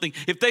something.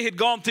 If they had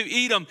gone through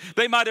Edom,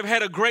 they might have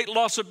had a great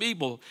loss of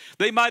people.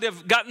 They might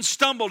have gotten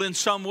stumbled in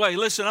some way.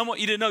 Listen, I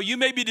want you to know, you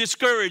may be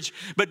discouraged,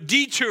 but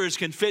detours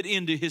can fit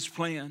into His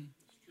plan.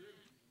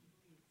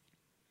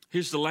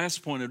 Here's the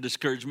last point of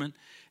discouragement.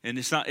 And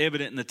it's not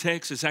evident in the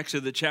text. It's actually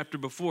the chapter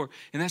before.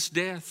 And that's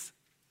death.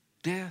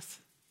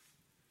 Death.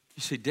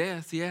 You say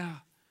death? Yeah.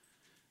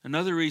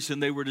 Another reason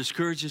they were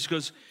discouraged is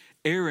because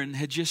Aaron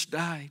had just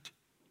died.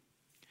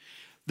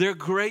 Their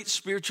great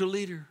spiritual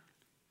leader.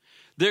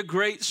 Their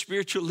great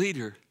spiritual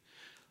leader.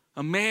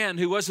 A man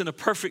who wasn't a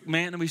perfect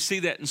man. And we see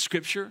that in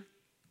Scripture,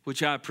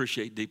 which I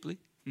appreciate deeply.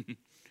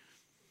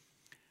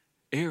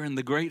 Aaron,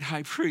 the great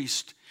high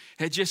priest,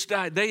 had just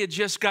died. They had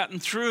just gotten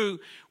through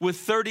with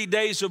 30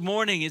 days of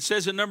mourning. It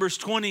says in Numbers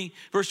 20,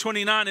 verse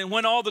 29, and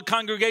when all the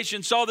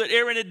congregation saw that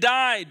Aaron had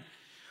died,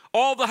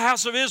 all the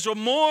house of Israel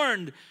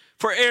mourned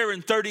for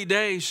Aaron 30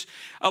 days.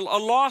 A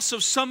loss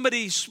of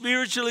somebody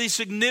spiritually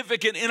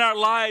significant in our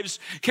lives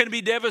can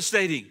be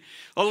devastating.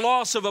 A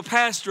loss of a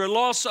pastor, a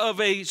loss of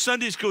a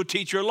Sunday school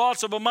teacher, a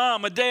loss of a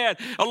mom, a dad,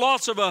 a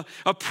loss of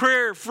a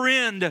prayer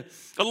friend,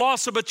 a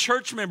loss of a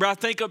church member. I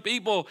think of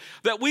people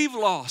that we've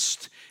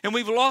lost, and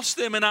we've lost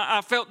them, and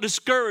I felt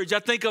discouraged. I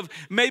think of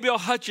Maybelle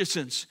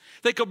Hutchison's.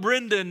 I think of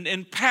Brendan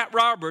and Pat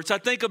Roberts. I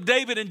think of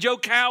David and Joe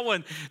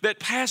Cowan that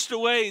passed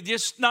away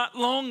just not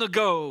long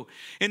ago.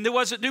 And there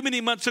wasn't too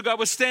many months ago, I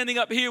was standing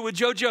up here with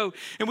JoJo,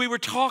 and we were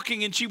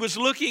talking, and she was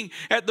looking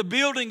at the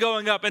building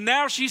going up, and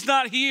now she's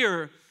not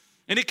here.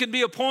 And it can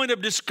be a point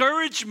of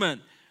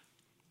discouragement.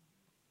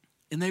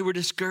 And they were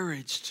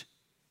discouraged.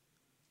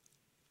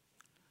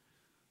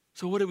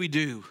 So what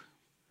do?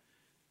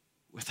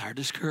 with our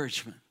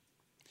discouragement.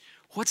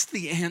 What's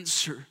the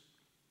answer?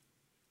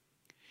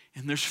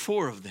 And there's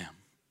 4 of them.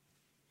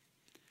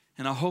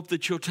 And I hope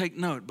that you'll take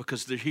note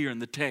because they're here in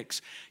the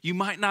text. You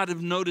might not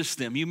have noticed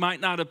them. You might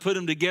not have put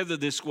them together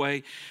this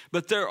way.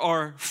 But there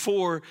are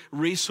 4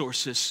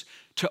 resources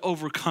to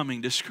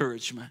overcoming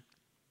discouragement.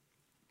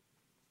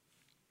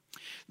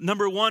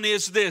 Number 1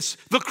 is this: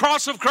 the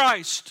cross of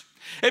Christ.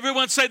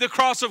 Everyone say the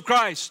cross of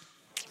Christ.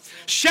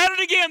 Shout it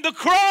again, the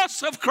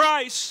cross of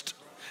Christ.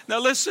 Now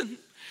listen,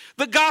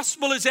 the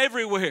gospel is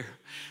everywhere.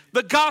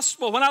 The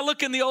gospel, when I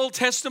look in the Old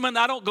Testament,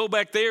 I don't go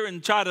back there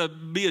and try to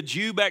be a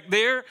Jew back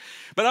there,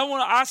 but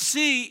I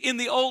see in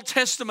the Old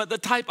Testament the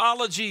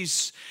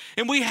typologies,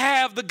 and we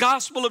have the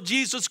gospel of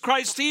Jesus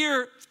Christ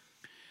here.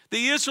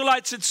 The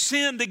Israelites had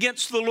sinned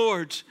against the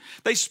Lord.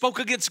 They spoke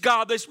against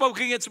God. They spoke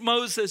against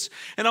Moses.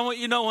 And I want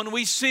you to know, when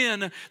we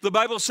sin, the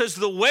Bible says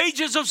the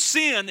wages of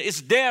sin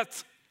is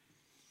death.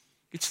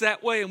 It's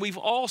that way, and we've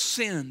all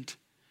sinned.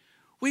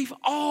 We've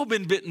all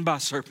been bitten by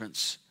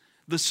serpents,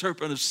 the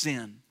serpent of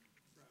sin.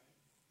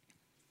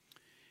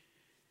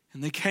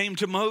 And they came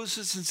to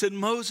Moses and said,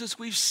 Moses,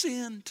 we've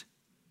sinned.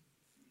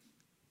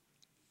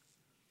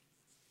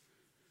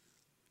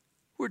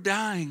 We're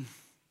dying.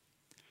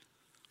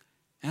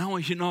 And I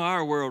want you to know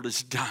our world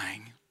is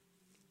dying.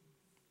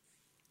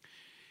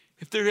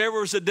 If there ever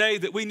was a day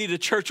that we need a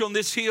church on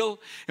this hill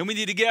and we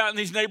need to get out in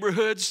these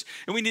neighborhoods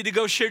and we need to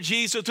go share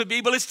Jesus with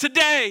people, it's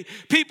today.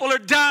 People are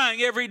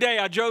dying every day.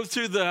 I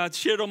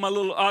shared on my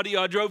little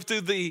audio, I drove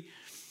through the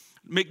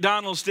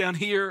McDonald's down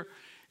here,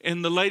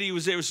 and the lady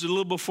was there. It was a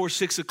little before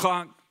 6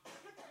 o'clock.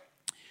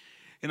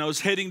 And I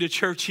was heading to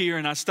church here,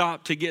 and I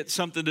stopped to get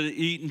something to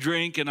eat and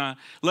drink. And a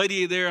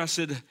lady there, I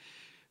said,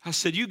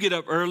 you get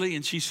up early?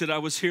 And she said, I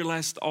was here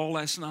all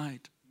last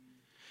night.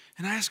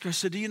 And I asked her, I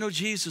said, do you know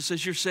Jesus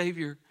as your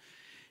Savior?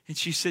 And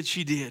she said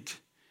she did.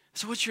 I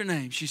said, what's your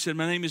name? She said,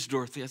 my name is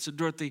Dorothy. I said,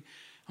 Dorothy,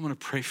 I'm going to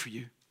pray for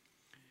you.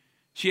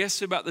 She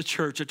asked me about the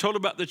church. I told her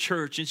about the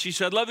church. And she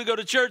said, I'd love to go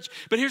to church.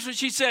 But here's what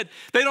she said.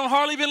 They don't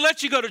hardly even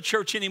let you go to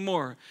church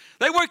anymore.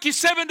 They work you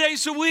 7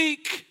 days a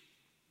week.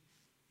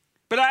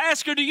 But I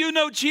asked her, do you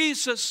know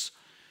Jesus?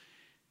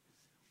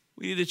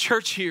 We need a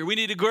church here. We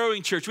need a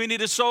growing church. We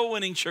need a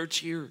soul-winning church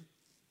here.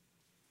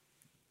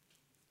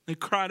 They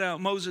cried out,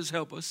 Moses,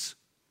 help us.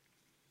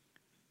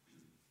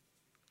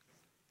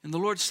 And the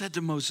Lord said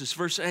to Moses,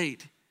 verse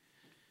 8,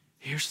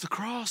 here's the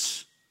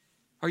cross.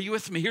 Are you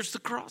with me? Here's the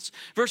cross.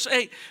 Verse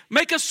 8,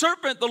 make a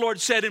serpent, the Lord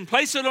said, and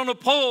place it on a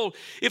pole.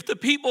 If the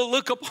people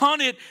look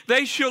upon it,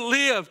 they shall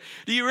live.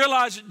 Do you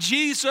realize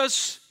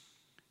Jesus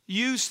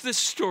used this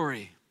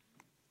story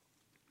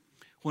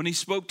when he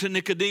spoke to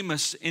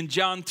Nicodemus in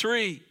John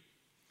 3?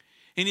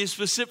 And he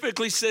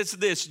specifically says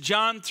this,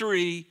 John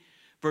 3,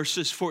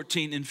 verses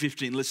 14 and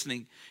 15,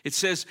 listening. It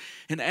says,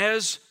 and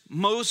as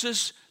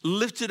Moses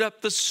lifted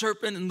up the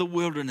serpent in the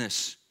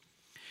wilderness,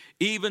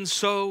 even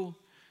so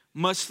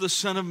must the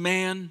Son of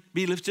Man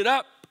be lifted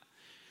up,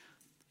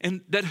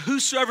 and that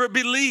whosoever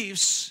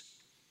believes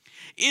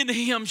in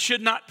him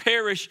should not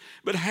perish,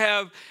 but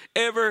have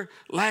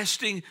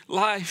everlasting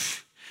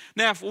life.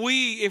 Now,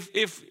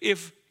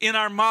 if in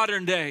our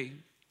modern day,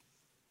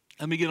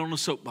 let me get on the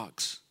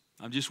soapbox.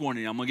 I'm just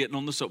warning you, I'm getting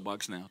on the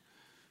soapbox now.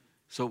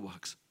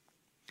 Soapbox.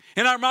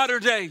 In our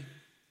modern day,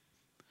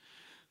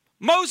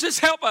 Moses,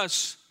 help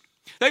us.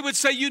 They would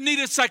say, you need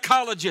a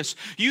psychologist.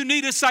 You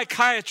need a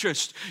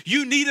psychiatrist.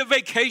 You need a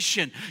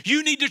vacation.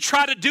 You need to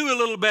try to do a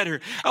little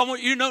better. I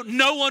want you to know,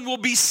 no one will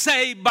be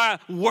saved by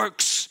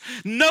works.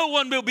 No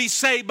one will be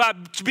saved by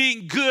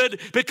being good,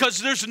 because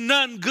there's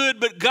none good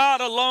but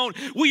God alone.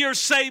 We are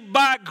saved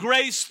by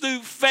grace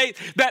through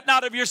faith, that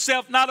not of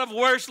yourself, not of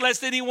works,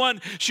 lest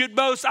anyone should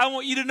boast. I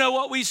want you to know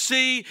what we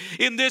see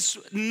in this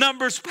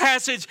Numbers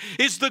passage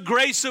is the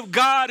grace of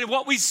God. And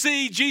what we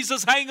see,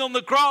 Jesus hang on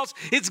the cross,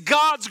 it's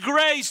God's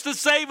grace to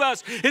save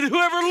us. And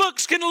whoever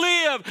looks can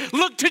live.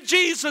 Look to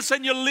Jesus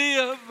and you'll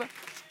live.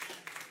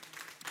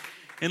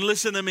 And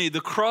listen to me,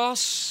 the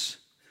cross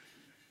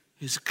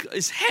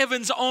is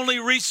heaven's only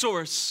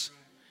resource.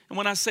 And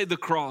when I say the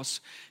cross,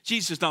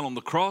 Jesus is not on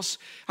the cross.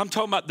 I'm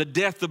talking about the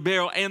death, the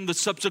burial, and the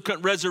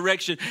subsequent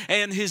resurrection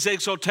and his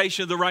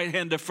exaltation of the right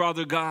hand of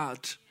Father God.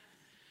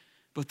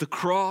 But the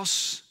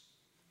cross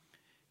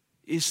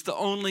is the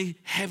only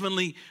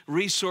heavenly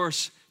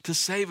resource to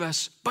save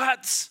us.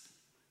 But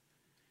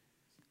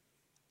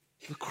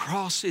the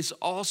cross is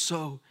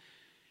also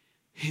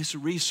his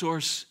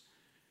resource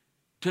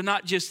to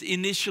not just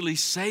initially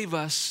save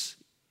us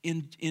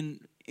in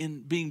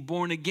being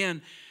born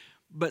again,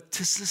 but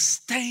to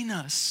sustain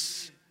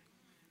us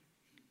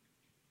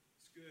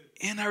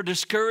in our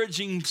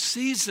discouraging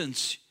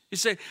seasons. You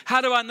say,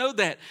 how do I know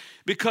that?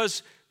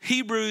 Because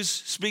Hebrews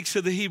speaks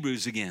to the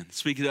Hebrews again.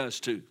 Speaking to us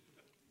too.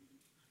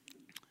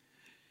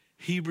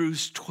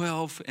 Hebrews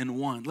 12 and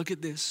 1. Look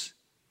at this.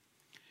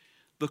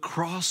 The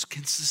cross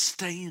can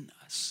sustain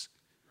us.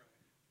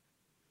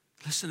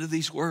 Listen to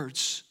these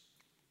words.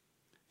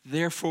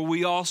 Therefore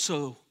we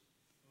also,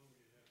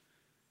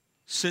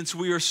 since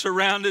we are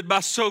surrounded by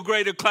so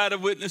great a cloud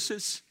of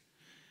witnesses,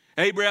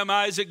 Abraham,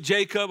 Isaac,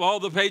 Jacob, all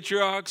the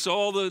patriarchs,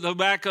 all the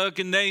Habakkuk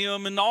and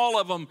Nahum and all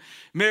of them,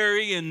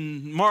 Mary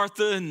and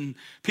Martha and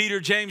Peter,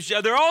 James,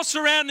 they're all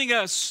surrounding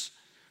us.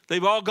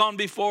 They've all gone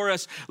before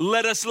us.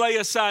 Let us lay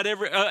aside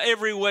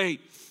every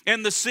weight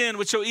and the sin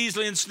which so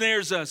easily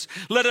ensnares us.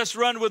 Let us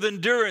run with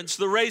endurance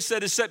the race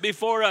that is set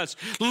before us,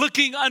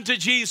 looking unto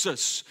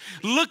Jesus.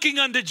 Looking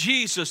unto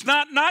Jesus.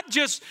 Not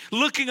just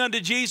looking unto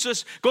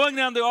Jesus, going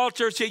down the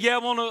altar and say, yeah, I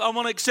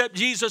want to accept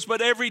Jesus,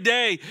 but every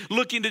day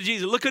looking to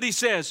Jesus. Look what he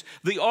says.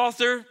 The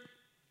author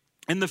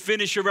and the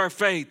finisher of our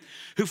faith,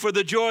 who for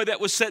the joy that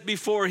was set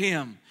before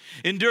him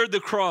endured the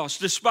cross,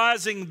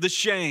 despising the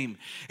shame,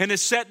 and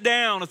is set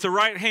down at the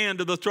right hand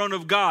of the throne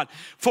of God.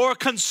 For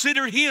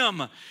consider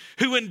him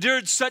who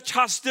endured such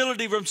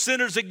hostility from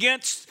sinners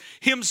against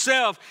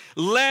himself,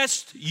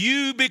 lest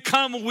you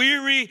become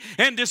weary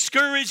and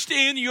discouraged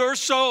in your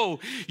soul.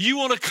 You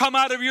want to come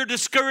out of your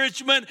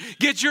discouragement,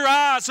 get your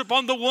eyes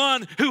upon the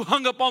one who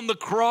hung upon the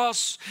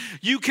cross.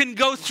 You can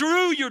go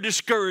through your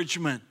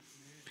discouragement.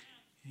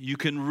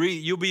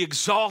 You'll be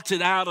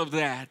exalted out of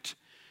that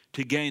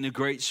to gain a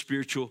great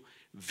spiritual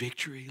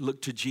victory.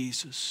 Look to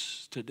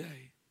Jesus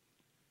today.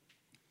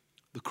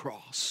 The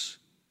cross.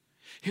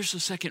 Here's the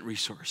second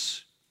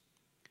resource.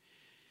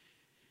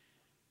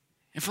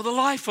 And for the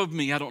life of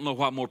me, I don't know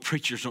why more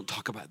preachers don't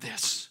talk about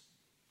this.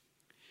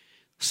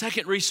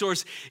 Second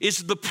resource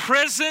is the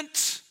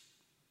present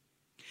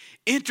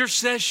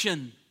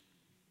intercession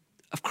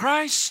of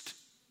Christ.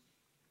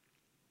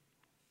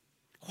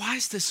 Why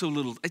is this so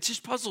little? It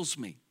just puzzles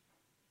me.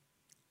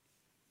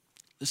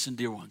 Listen,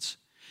 dear ones.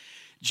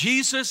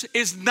 Jesus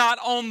is not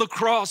on the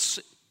cross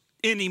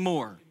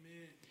anymore.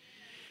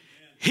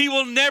 He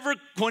will never,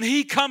 when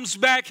he comes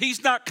back,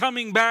 he's not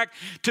coming back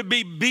to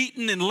be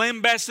beaten and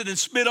lambasted and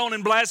spit on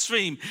and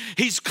blasphemed.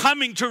 He's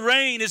coming to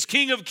reign as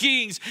King of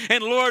Kings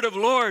and Lord of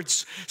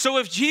Lords. So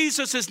if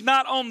Jesus is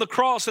not on the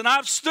cross, and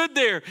I've stood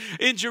there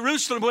in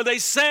Jerusalem where they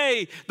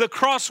say the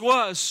cross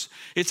was,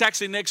 it's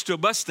actually next to a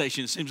bus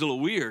station. It seems a little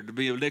weird to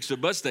be next to a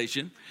bus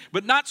station,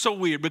 but not so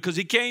weird because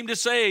he came to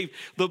save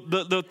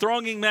the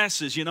thronging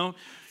masses, you know.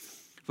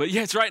 But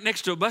yeah, it's right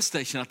next to a bus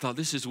station. I thought,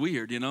 this is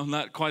weird, you know,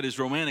 not quite as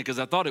romantic as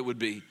I thought it would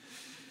be.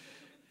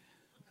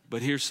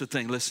 But here's the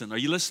thing. Listen, are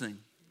you listening?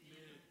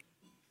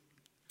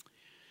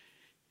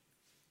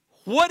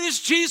 What has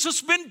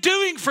Jesus been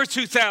doing for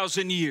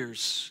 2,000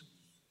 years?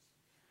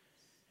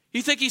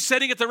 You think he's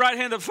sitting at the right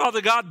hand of Father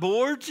God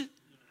bored?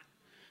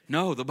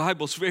 No, the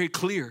Bible's very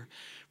clear.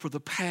 For the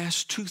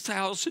past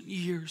 2,000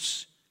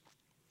 years,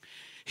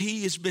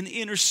 he has been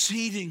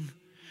interceding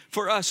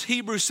for us.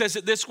 Hebrews says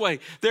it this way.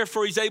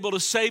 Therefore, he's able to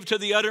save to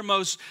the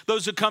uttermost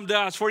those who come to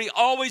us. For he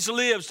always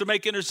lives to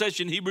make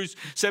intercession. Hebrews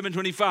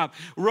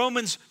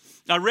 7:25.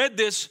 I read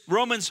this.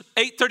 Romans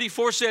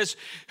 8:34 says,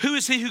 who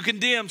is he who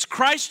condemns?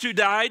 Christ who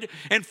died,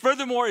 and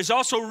furthermore is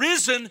also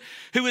risen,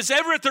 who is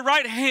ever at the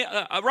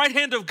right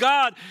hand of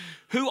God,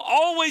 who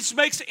always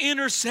makes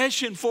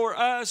intercession for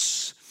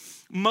us.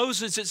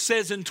 Moses, it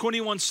says in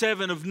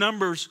 21:7 of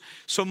Numbers,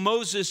 so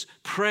Moses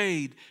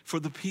prayed for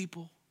the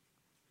people.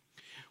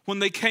 When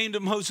they came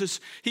to Moses,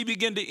 he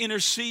began to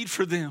intercede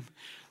for them.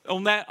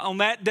 On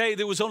that day,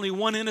 there was only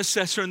one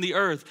intercessor in the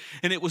earth,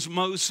 and it was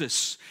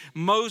Moses.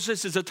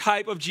 Moses is a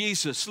type of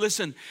Jesus.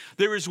 Listen,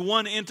 there is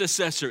one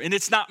intercessor, and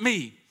it's not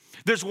me.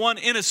 There's one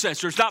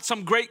intercessor. It's not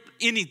some great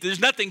anything. There's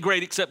nothing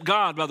great except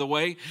God, by the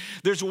way.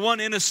 There's one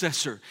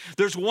intercessor.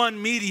 There's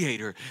one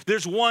mediator.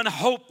 There's one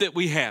hope that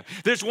we have.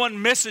 There's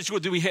one message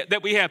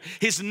that we have.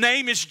 His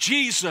name is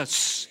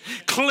Jesus.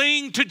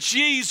 Cling to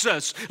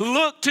Jesus.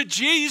 Look to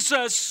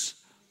Jesus.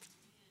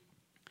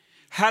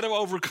 How to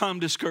overcome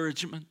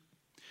discouragement?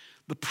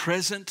 The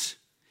present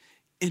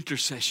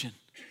intercession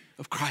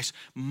of Christ.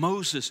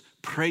 Moses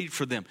prayed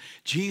for them.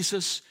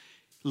 Jesus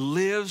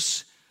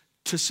lives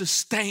to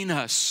sustain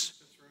us.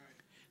 That's right.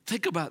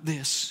 Think about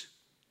this.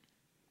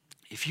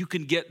 If you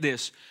can get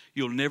this,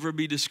 you'll never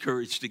be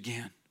discouraged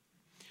again.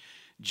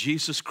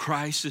 Jesus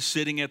Christ is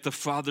sitting at the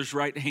Father's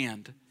right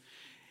hand.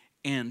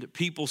 And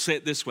people say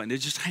it this way. They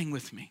just hang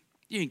with me.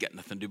 You ain't got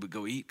nothing to do but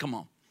go eat. Come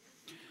on.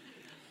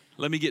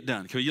 Let me get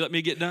done. Can you let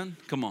me get done?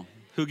 Come on.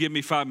 Who'll give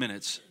me 5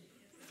 minutes?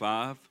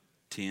 5,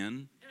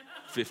 10,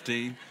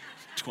 15,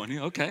 20.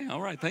 Okay.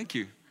 All right. Thank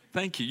you.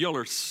 Thank you. Y'all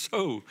are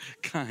so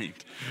kind.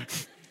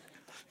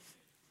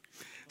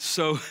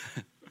 So,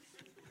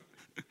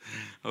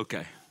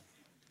 okay.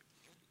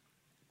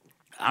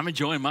 I'm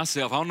enjoying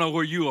myself. I don't know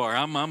where you are.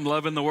 I'm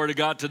loving the Word of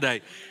God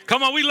today.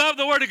 Come on. We love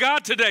the Word of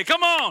God today.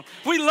 Come on.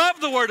 We love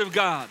the Word of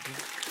God.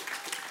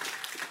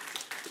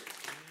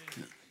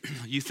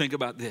 You think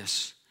about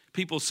this.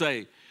 People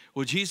say,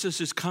 well,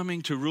 Jesus is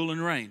coming to rule and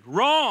reign.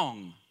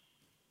 Wrong.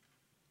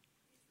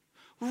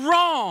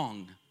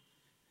 Wrong.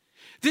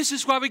 This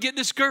is why we get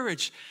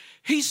discouraged.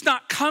 He's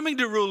not coming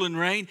to rule and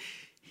reign.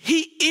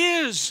 He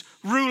is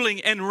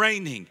ruling and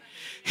reigning.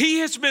 He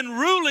has been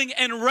ruling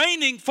and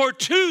reigning for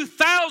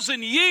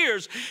 2,000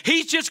 years.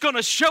 He's just going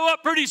to show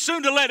up pretty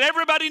soon to let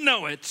everybody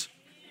know it.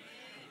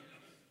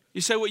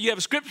 You say, well, you have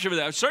a scripture for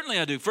that. Certainly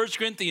I do. 1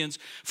 Corinthians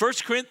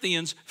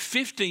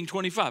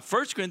 15:25.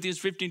 1 Corinthians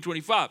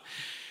 15:25.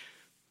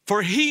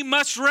 For he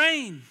must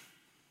reign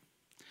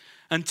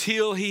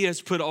until he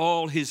has put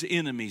all his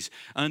enemies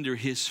under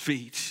his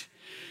feet.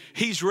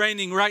 He's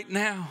reigning right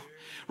now.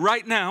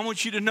 Right now, I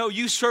want you to know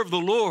you serve the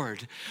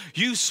Lord.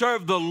 You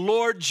serve the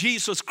Lord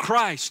Jesus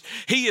Christ.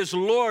 He is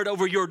Lord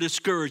over your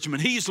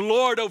discouragement. He's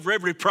Lord over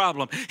every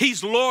problem.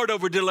 He's Lord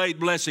over delayed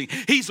blessing.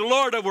 He's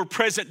Lord over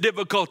present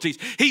difficulties.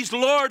 He's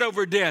Lord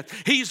over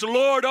death. He's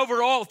Lord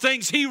over all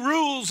things. He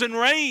rules and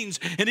reigns,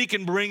 and he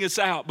can bring us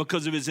out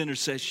because of his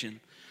intercession.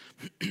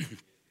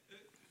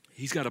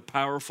 He's got a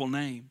powerful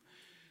name,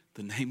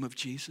 the name of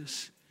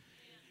Jesus.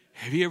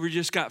 Have you ever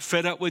just got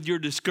fed up with your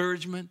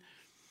discouragement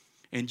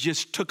and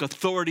just took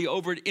authority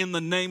over it? In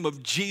the name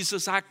of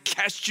Jesus, I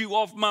cast you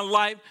off my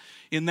life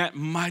in that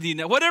mighty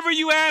name. Whatever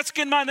you ask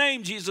in my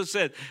name, Jesus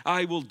said,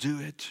 I will do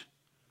it.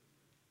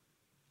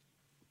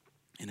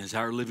 And as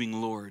our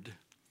living Lord,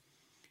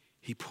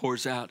 he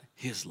pours out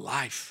his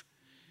life,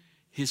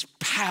 his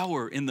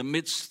power in the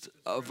midst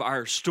of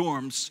our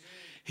storms.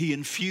 He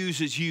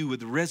infuses you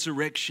with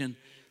resurrection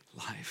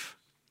life.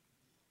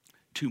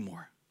 Two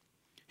more.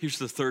 Here's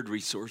the third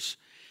resource,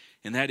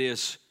 and that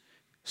is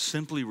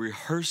simply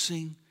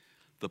rehearsing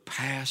the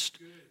past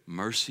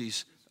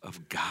mercies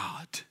of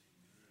God.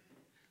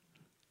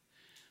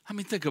 I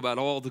mean, think about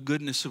all the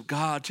goodness of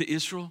God to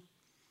Israel.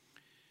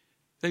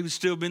 They would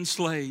still have been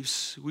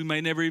slaves. We may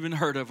never even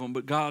heard of them,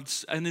 but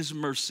God's and his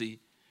mercy.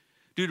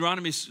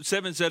 Deuteronomy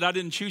 7 said, I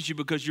didn't choose you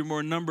because you're more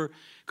in number,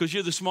 because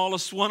you're the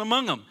smallest one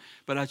among them,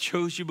 but I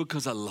chose you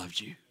because I loved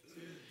you.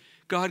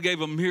 God gave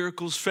them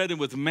miracles, fed them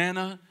with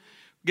manna,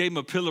 gave them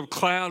a pillar of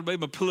cloud, gave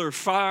them a pillar of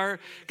fire,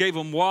 gave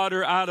them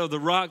water out of the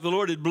rock. The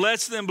Lord had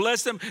blessed them.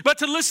 But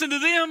to listen to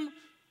them,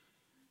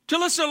 to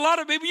listen to a lot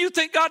of people, you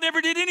think God never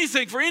did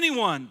anything for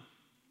anyone.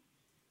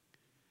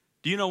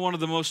 Do you know one of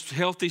the most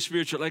healthy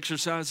spiritual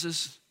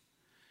exercises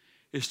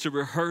is to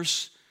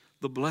rehearse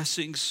the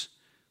blessings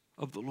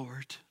of the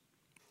Lord?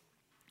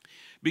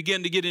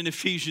 Begin to get in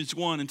Ephesians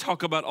 1 and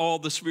talk about all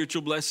the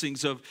spiritual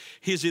blessings of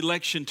his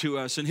election to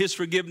us and his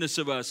forgiveness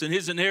of us and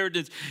his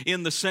inheritance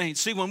in the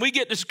saints. See, when we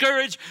get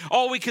discouraged,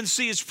 all we can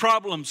see is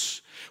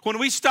problems. When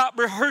we stop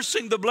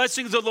rehearsing the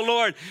blessings of the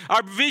Lord,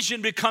 our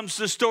vision becomes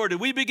distorted.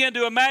 We begin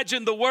to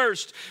imagine the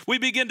worst. We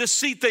begin to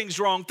see things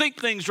wrong,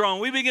 think things wrong.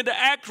 We begin to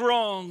act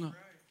wrong.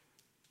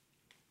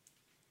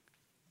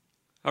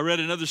 I read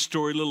another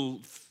story, a little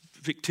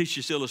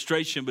fictitious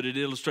illustration, but it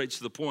illustrates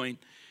the point.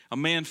 A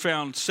man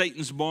found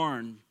Satan's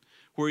barn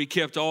where he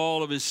kept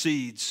all of his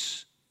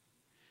seeds.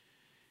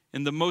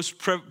 And the most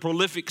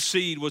prolific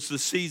seed was the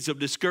seeds of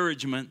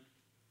discouragement.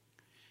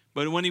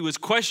 But when he was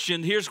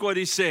questioned, here's what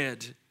he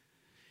said.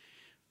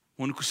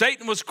 When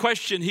Satan was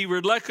questioned, he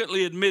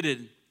reluctantly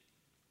admitted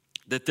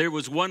that there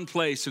was one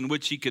place in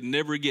which he could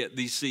never get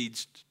these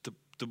seeds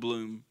to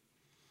bloom.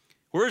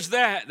 Where's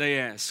that? They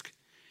asked.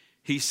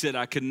 He said,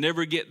 I could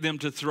never get them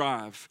to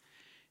thrive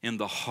in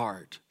the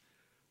heart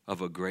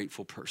of a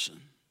grateful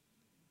person.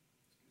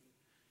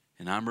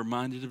 And I'm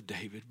reminded of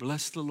David.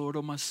 Bless the Lord,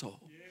 O my soul.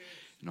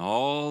 And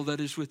all that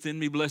is within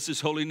me, bless his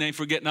holy name.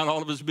 Forget not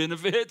all of his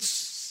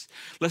benefits.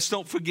 Let's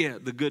don't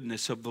forget the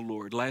goodness of the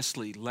Lord.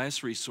 Lastly,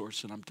 last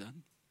resource, and I'm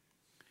done.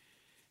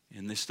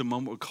 And this is the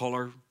moment we'll call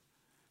our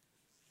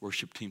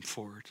worship team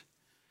forward.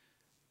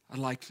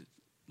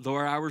 Though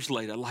our hour's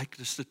late, I'd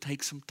like us to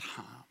take some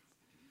time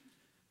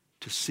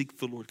to seek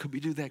the Lord. Could we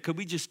do that? Could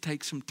we just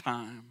take some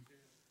time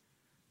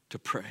to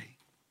pray?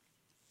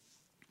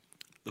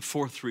 The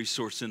fourth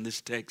resource in this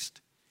text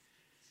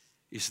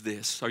is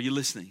this. Are you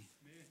listening?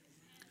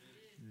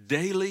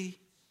 Daily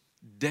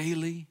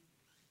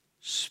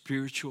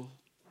spiritual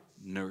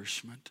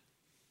nourishment.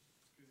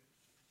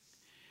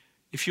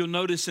 If you'll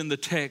notice in the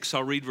text,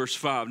 I'll read verse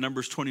 5,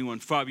 Numbers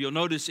 21:5. You'll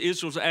notice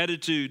Israel's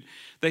attitude.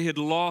 They had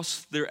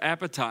lost their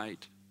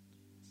appetite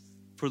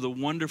for the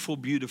wonderful,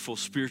 beautiful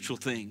spiritual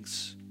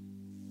things.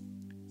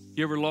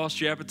 You ever lost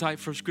your appetite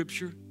for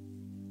Scripture?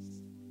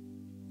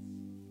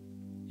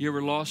 You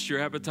ever lost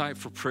your appetite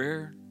for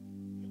prayer?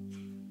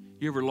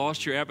 You ever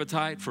lost your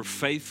appetite for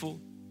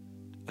faithful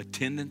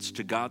attendance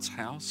to God's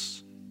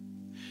house?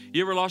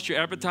 You ever lost your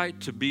appetite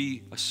to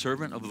be a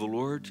servant of the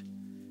Lord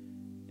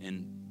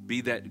and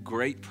be that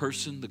great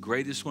person? The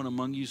greatest one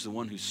among you is the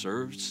one who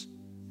serves.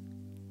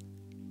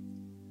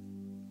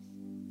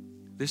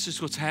 This is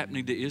what's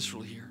happening to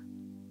Israel here.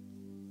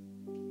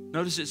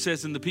 Notice it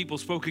says, and the people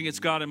spoke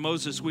against God and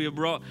Moses,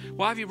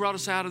 why have you brought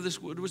us out of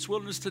this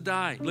wilderness to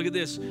die? Look at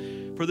this.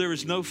 For there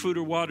is no food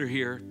or water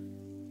here,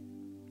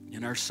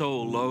 and our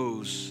soul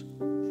loathes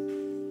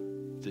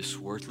this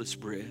worthless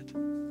bread.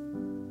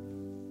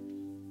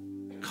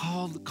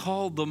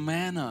 Called the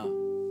manna,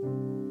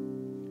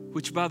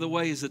 which, by the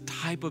way, is a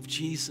type of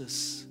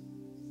Jesus.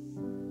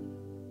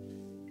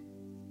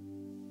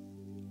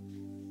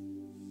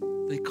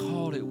 They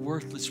called it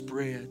worthless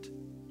bread.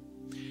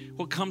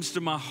 What comes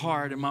to my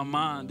heart and my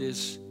mind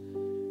is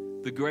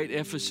the great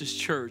Ephesus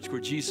church where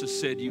Jesus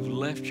said, you've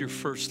left your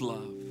first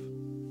love.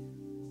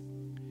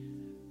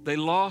 They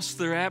lost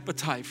their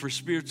appetite for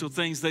spiritual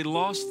things. They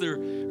lost their,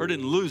 or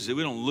didn't lose it.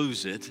 We don't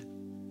lose it.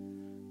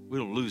 We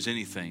don't lose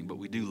anything, but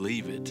we do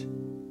leave it.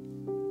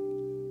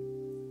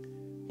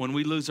 When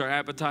we lose our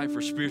appetite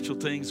for spiritual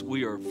things,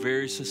 we are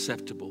very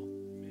susceptible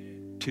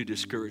to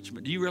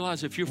discouragement. Do you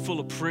realize if you're full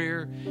of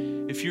prayer,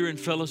 if you're in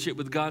fellowship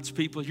with God's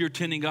people, if you're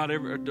attending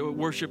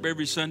worship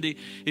every Sunday,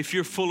 if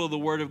you're full of the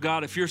Word of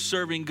God, if you're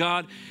serving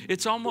God,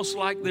 it's almost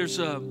like it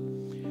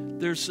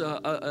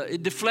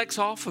deflects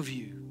off of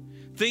you.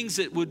 Things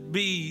that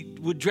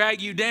would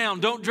drag you down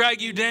don't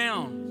drag you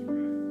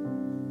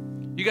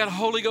down. You got a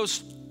Holy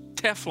Ghost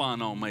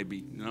Teflon on,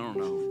 maybe. I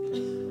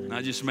don't know.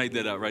 I just made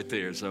that up right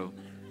there. So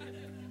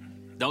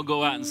don't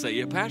go out and say,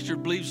 yeah, Pastor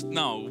believes.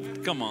 No,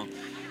 come on.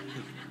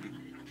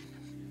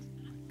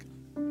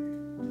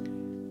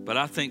 But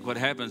I think what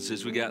happens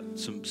is we got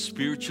some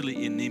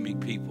spiritually anemic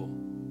people.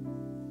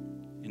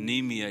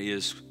 Anemia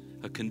is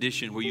a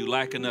condition where you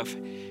lack enough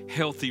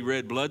healthy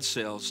red blood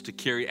cells to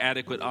carry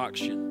adequate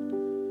oxygen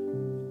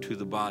to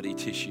the body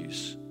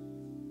tissues.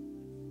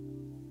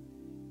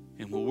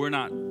 And when we're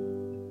not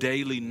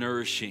daily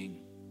nourishing,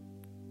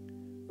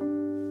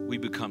 we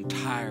become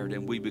tired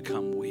and we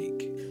become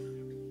weak.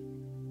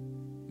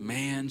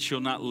 Man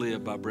shall not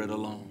live by bread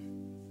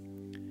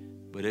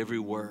alone, but every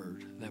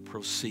word that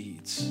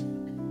proceeds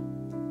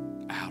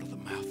out of the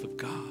mouth of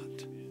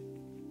God.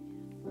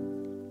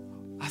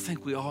 I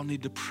think we all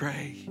need to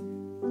pray.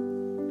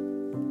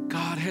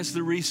 God has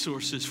the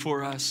resources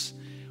for us.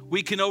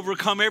 We can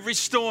overcome every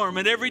storm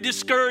and every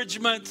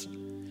discouragement.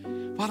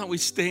 Why don't we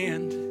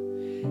stand?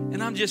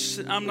 And I'm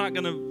not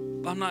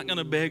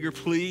gonna beg or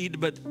plead,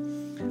 but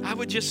I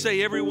would just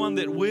say everyone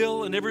that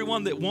will and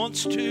everyone that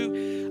wants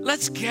to,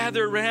 let's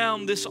gather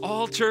around this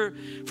altar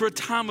for a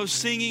time of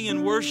singing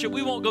and worship.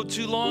 We won't go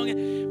too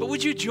long, but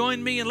would you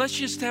join me and let's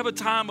just have a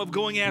time of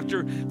going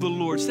after the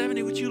Lord.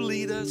 Stephanie, would you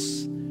lead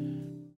us?